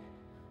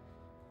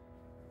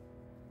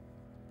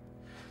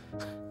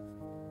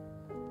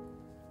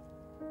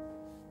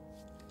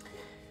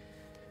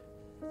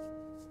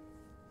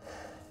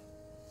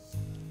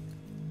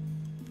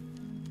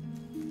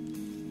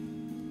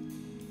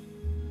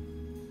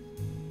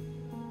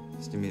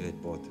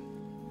 Stimulate both.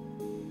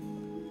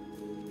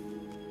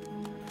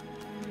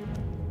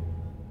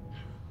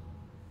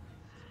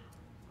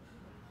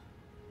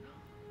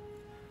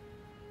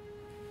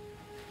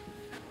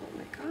 Oh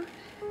my God.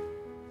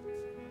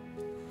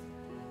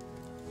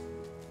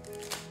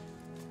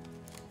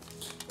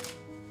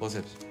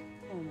 Forceps.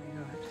 Oh my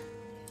God.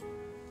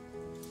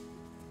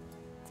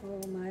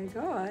 Oh my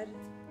God.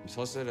 Miss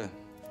Hossera,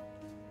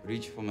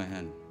 reach for my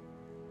hand.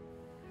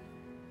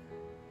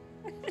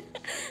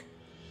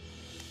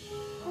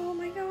 Oh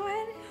my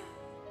God.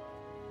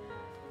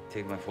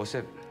 Take my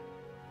forceps.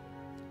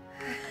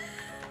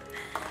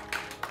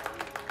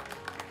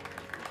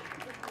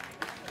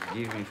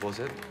 Give me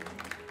forceps.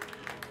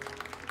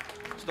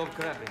 Stop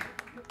clapping.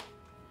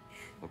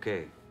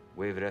 Okay,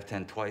 wave left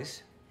hand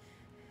twice.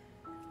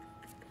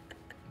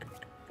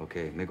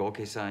 Okay, make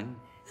okay sign.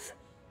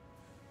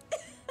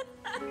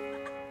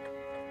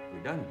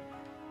 We're done.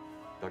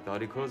 Dr.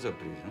 Ari, close up,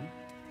 please, huh?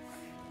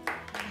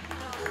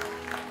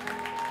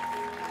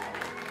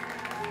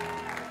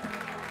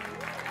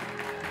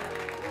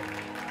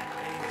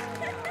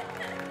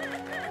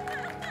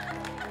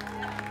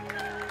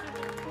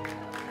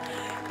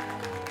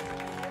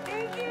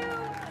 Thank you.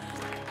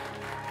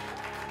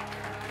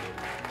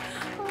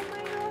 Oh my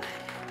God.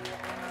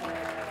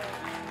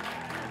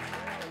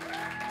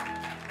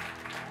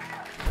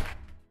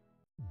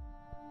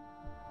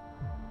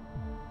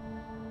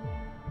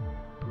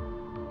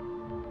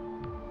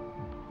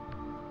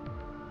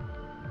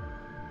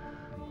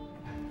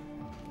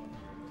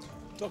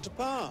 Dr.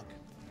 Park.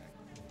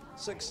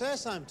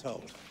 Success, I'm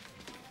told.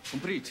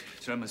 Complete.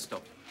 Tremor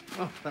stop.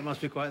 Oh, that must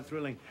be quite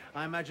thrilling.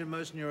 I imagine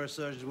most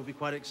neurosurgeons will be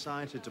quite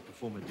excited to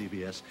perform a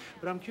DBS.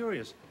 But I'm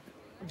curious,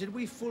 did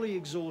we fully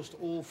exhaust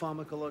all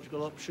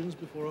pharmacological options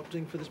before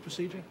opting for this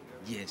procedure?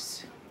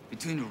 Yes.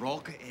 Between a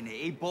rock and an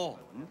 8-ball,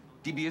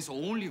 DBS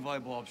only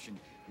viable option.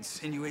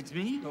 Insinuates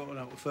me? Oh,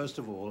 no. First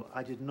of all,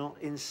 I did not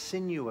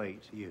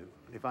insinuate you.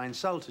 If I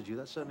insulted you,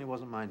 that certainly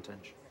wasn't my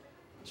intention.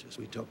 It's just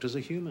we doctors are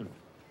human.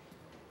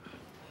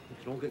 We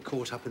can all get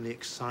caught up in the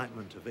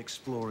excitement of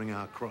exploring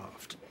our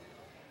craft.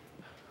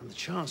 And the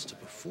chance to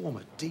perform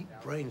a deep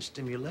brain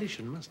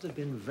stimulation must have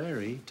been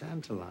very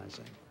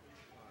tantalizing.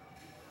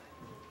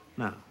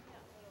 Now,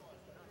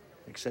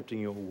 accepting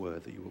your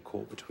word that you were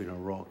caught between a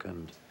rock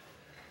and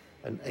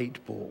an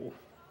 8-ball,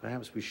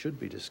 perhaps we should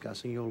be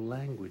discussing your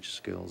language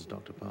skills,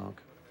 Dr.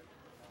 Park.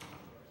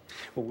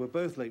 Well, we're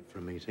both late for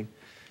a meeting.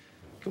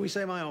 Can we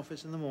say my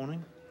office in the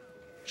morning?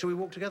 Shall we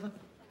walk together?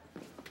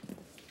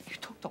 You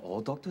talk to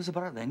all doctors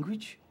about our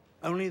language?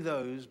 Only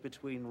those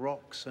between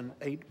rocks and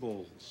 8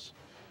 balls.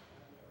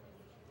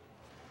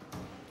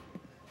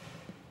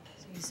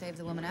 So you saved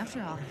the woman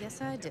after all.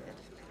 Yes, I did.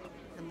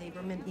 The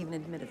Lieberman even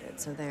admitted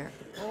it, so there.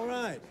 All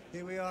right,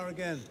 here we are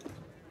again.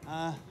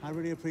 I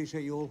really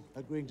appreciate you all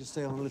agreeing to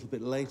stay on a little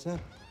bit later.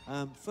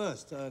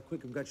 First,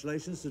 quick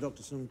congratulations to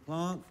Dr. Sung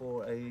Park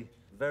for a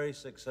very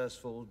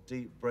successful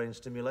deep brain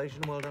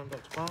stimulation. Well done,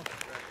 Dr. Park.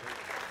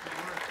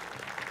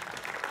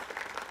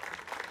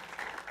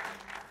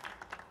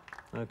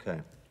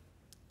 Okay.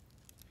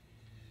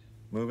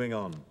 Moving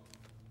on.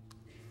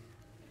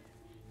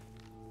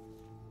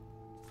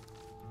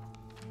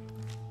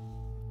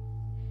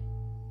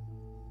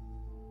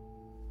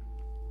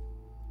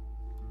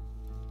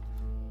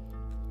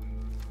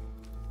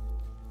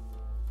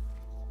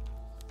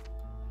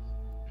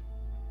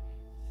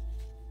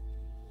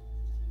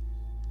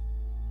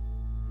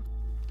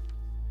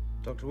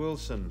 Dr.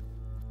 Wilson,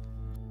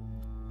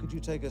 could you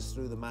take us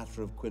through the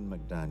matter of Quinn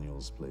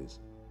McDaniels, please?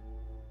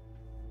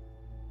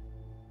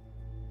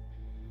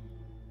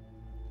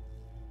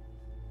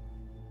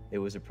 It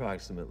was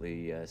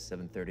approximately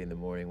 7:30 in the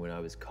morning when I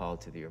was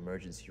called to the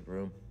emergency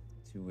room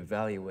to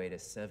evaluate a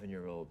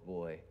 7-year-old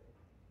boy,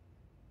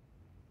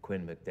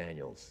 Quinn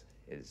McDaniels.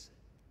 His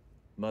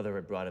mother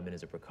had brought him in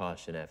as a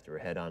precaution after a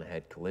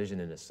head-on-head collision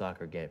in a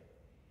soccer game.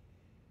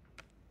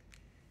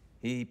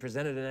 He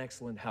presented in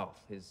excellent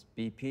health. His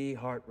BP,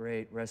 heart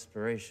rate,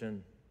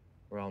 respiration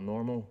were all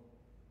normal.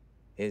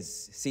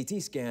 His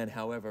CT scan,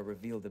 however,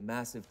 revealed a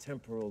massive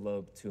temporal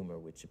lobe tumor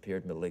which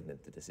appeared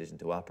malignant. The decision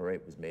to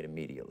operate was made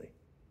immediately.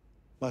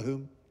 By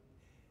whom?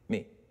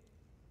 Me.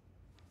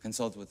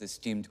 Consult with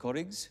esteemed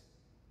colleagues.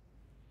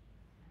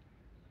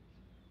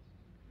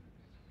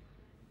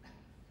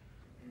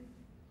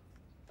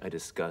 I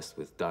discussed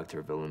with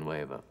Dr.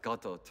 Villanueva.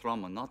 Got a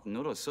trauma, not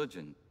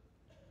neurosurgeon.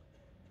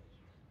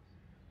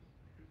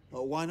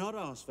 Oh, why not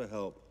ask for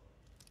help?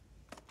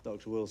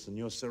 Dr. Wilson,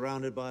 you're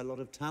surrounded by a lot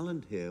of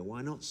talent here.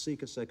 Why not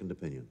seek a second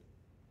opinion?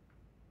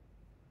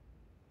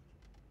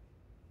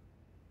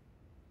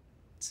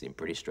 It seemed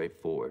pretty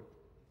straightforward.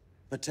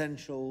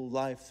 Potential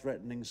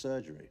life-threatening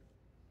surgery.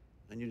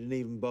 And you didn't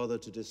even bother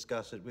to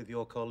discuss it with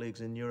your colleagues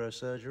in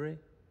neurosurgery?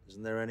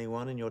 Isn't there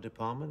anyone in your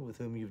department with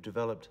whom you've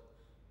developed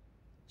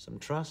some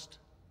trust?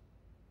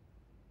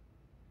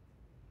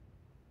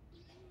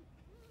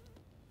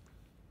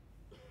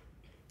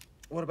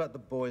 What about the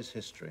boy's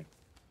history?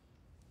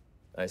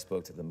 I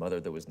spoke to the mother.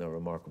 There was no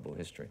remarkable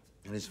history.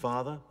 And his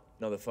father?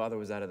 No, the father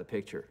was out of the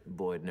picture. The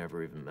boy had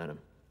never even met him.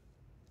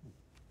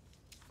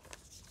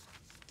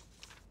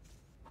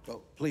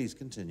 Well, please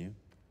continue.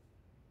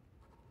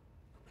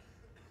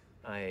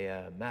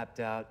 I mapped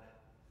out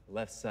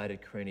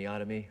left-sided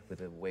craniotomy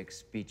with a wake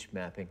speech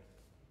mapping.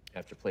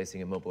 After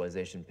placing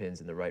immobilization pins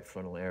in the right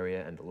frontal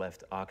area and the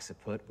left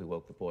occiput, we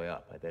woke the boy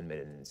up. I then made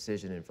an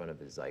incision in front of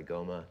his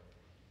zygoma, in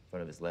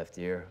front of his left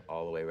ear,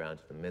 all the way around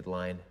to the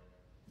midline.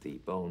 The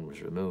bone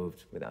was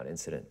removed without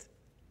incident.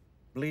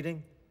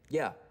 Bleeding?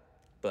 Yeah,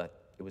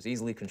 but it was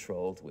easily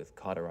controlled with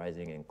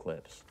cauterizing and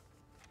clips.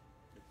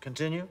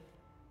 Continue.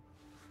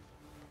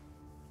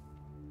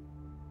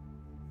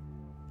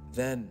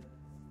 Then,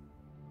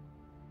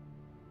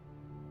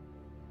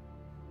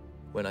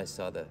 when I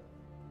saw the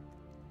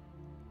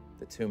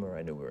tumor,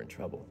 I knew we were in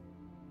trouble.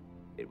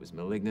 It was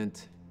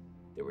malignant.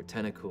 There were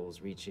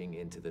tentacles reaching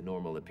into the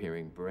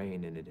normal-appearing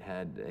brain, and it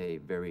had a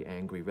very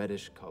angry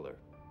reddish color.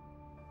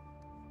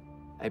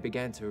 I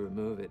began to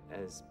remove it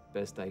as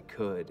best I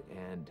could,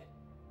 and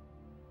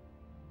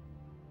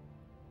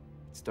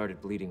it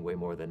started bleeding way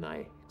more than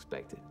I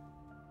expected.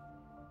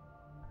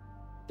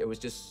 There was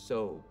just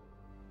so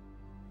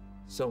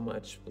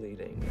much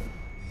bleeding.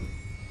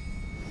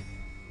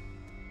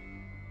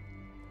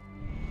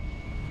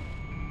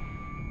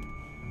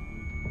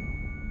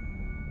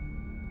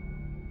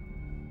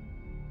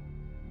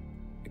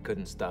 I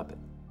couldn't stop it.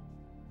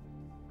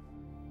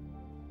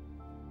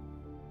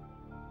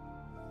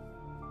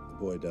 The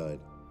boy died.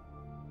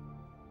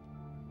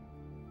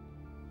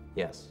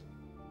 Yes.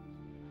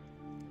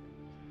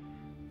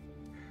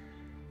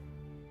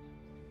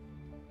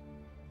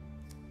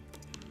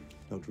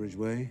 Dr.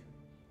 Ridgway,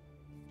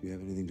 do you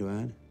have anything to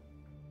add?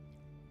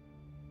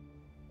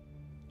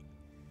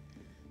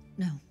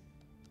 No.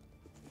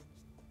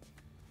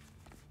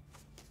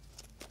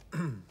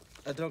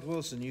 Dr.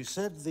 Wilson, you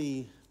said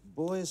the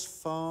boy's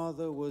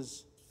father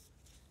was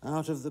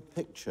out of the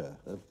picture.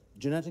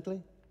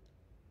 Genetically?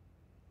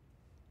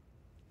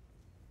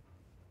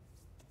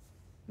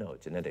 No,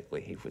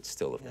 genetically, he would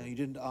still have been. You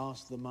didn't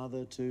ask the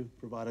mother to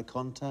provide a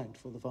contact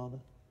for the father?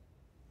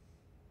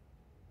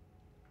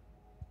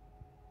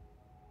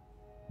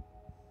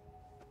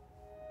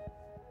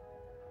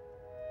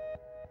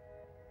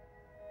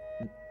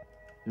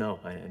 No,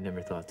 I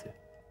never thought to.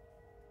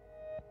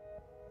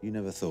 You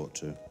never thought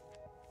to?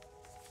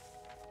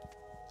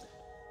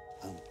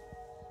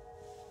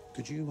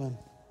 Could you,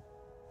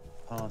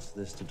 pass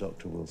this to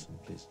Dr. Wilson,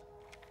 please?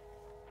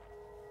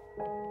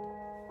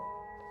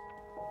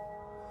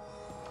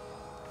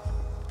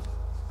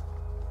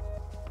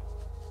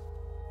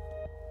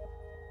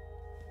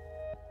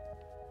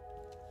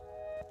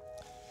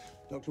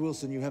 Dr.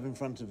 Wilson, you have in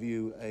front of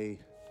you a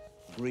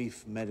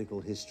brief medical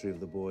history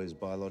of the boy's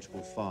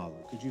biological father.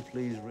 Could you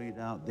please read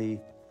out the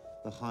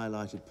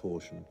highlighted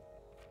portion?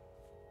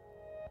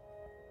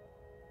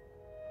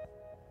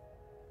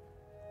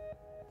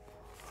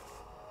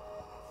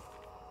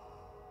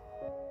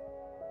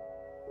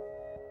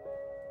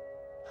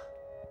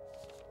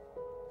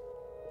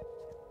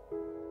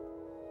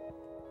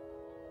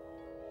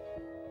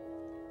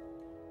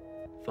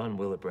 Von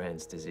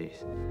Willebrand's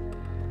disease.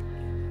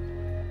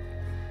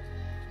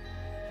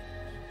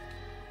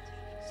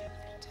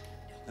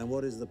 And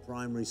what is the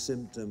primary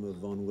symptom of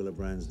von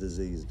Willebrand's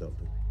disease,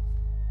 Doctor?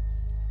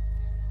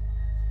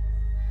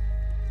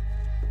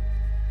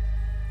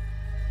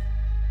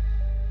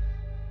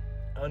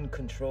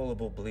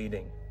 Uncontrollable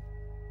bleeding.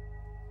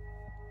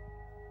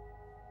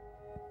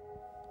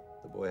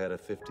 The boy had a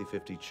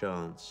 50-50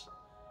 chance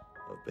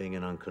of being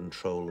an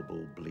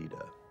uncontrollable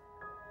bleeder.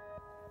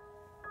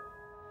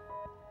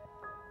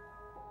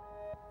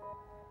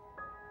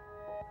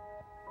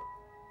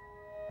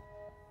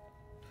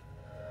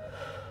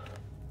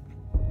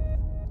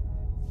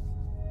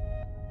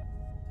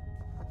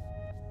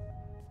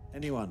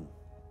 Anyone?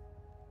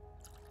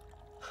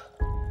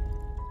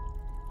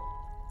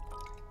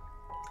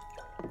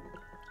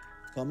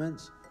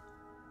 Comments?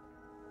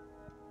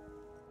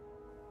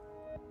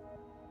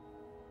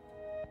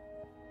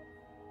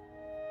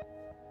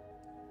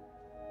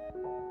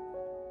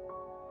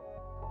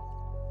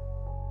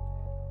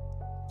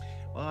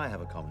 Well, I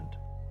have a comment.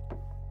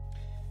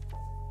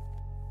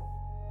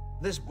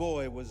 This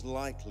boy was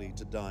likely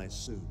to die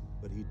soon,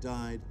 but he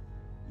died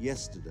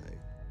yesterday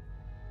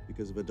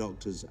because of a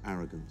doctor's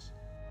arrogance.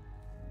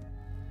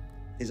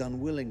 His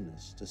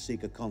unwillingness to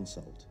seek a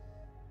consult.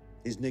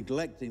 His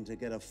neglecting to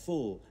get a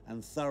full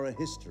and thorough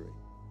history.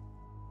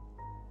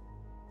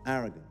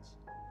 Arrogance.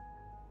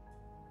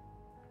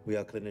 We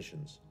are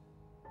clinicians,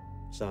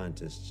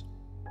 scientists.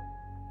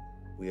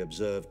 We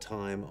observe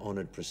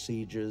time-honored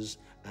procedures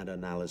and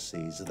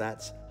analyses.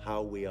 That's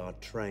how we are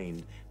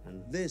trained.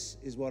 And this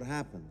is what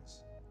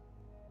happens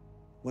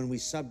when we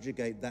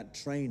subjugate that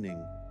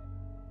training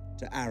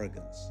to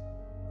arrogance.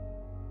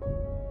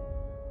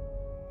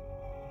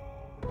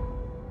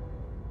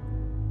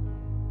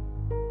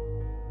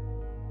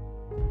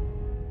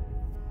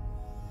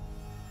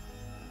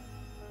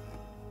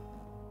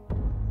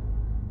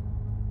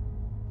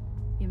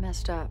 You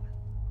messed up.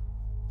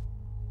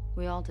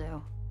 We all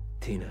do.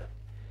 Tina,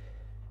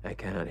 I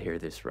cannot hear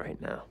this right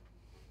now,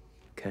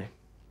 okay?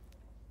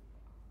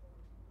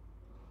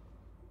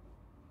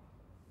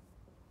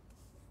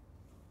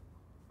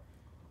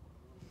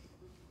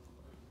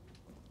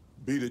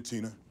 Beat it,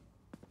 Tina.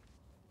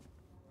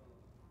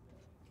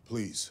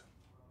 Please.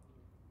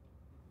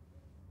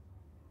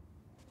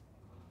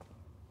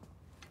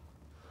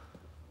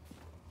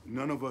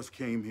 None of us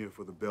came here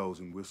for the bells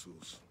and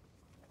whistles.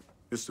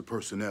 It's the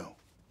personnel.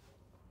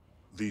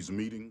 These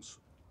meetings,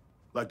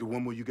 like the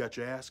one where you got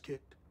your ass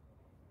kicked,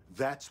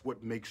 that's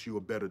what makes you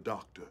a better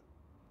doctor.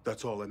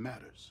 That's all that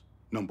matters,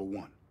 number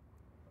one.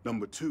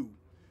 Number two,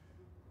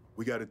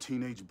 we got a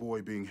teenage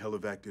boy being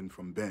helivaced in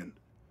from Bend,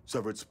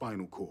 severed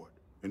spinal cord,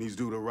 and he's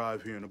due to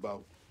arrive here in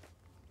about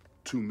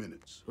 2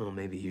 minutes. Well,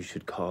 maybe you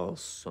should call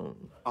Song.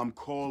 I'm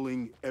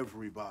calling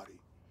everybody,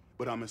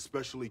 but I'm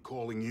especially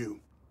calling you.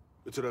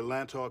 It's an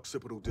atlantar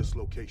occipital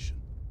dislocation.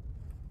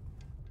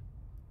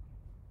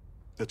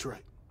 That's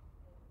right.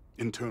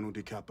 Internal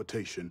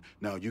decapitation.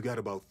 Now, you got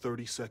about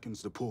 30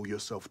 seconds to pull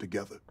yourself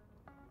together.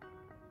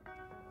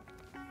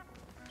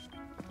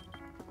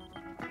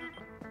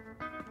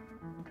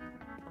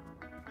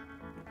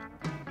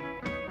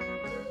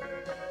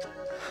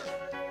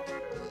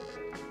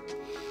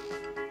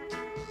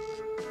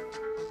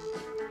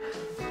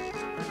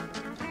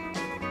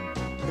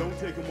 Don't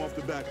take him off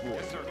the backboard.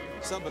 Yes, sir.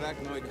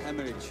 Subarachnoid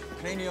hemorrhage,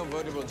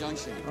 craniovertebral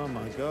junction. Oh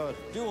my God.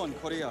 Due on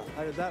Korea.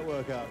 How did that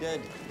work out?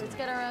 Dead. Let's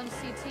get our own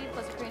CT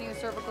plus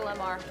craniocervical MR.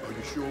 Are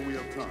you sure we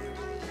have time?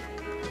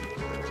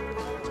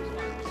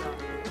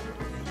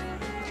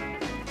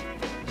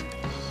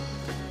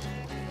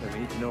 We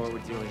need to know what we're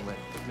dealing with.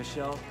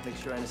 Michelle, make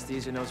sure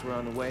anesthesia knows we're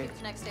on the way.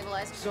 Neck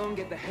stabilized. Song,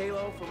 get the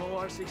halo from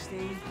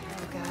OR-16.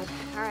 Oh, God.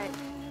 All right.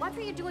 What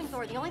are you doing,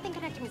 Thor? The only thing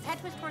connecting his head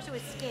to his torso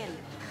is skin.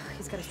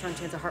 He's got a strong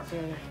chance of heart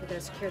failure. We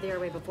gotta secure the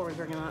airway before we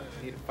bring him up.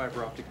 Need a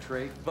fiber optic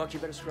tray. Buck, you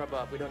better scrub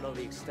up. We don't know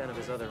the extent of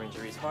his other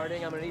injuries.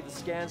 Harding, I'm gonna need the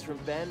scans from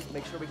Ben.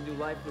 Make sure we can do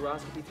live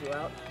fluoroscopy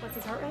throughout. What's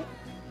his heart rate?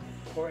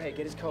 Jorge,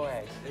 get his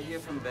coag. They hear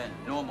from Ben.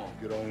 Normal.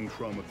 Your own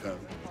trauma panel.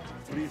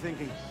 What are you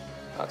thinking?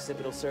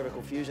 Occipital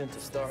cervical fusion to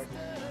start.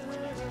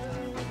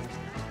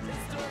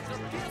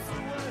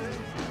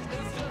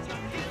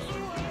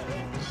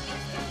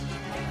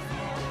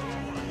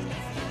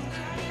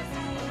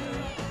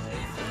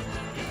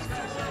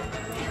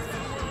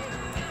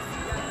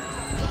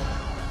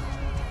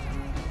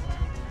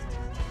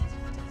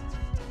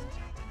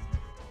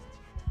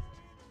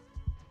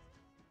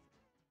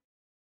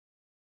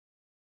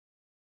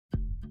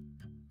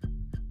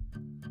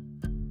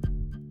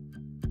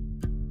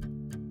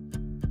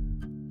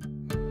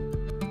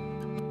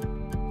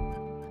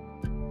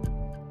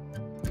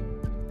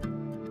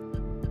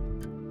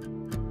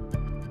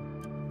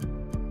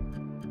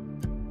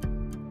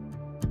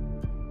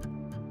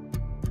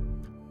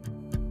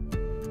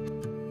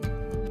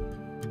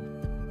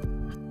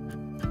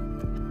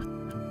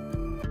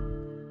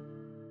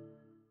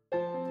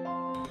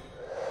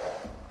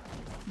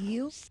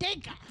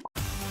 Stinker.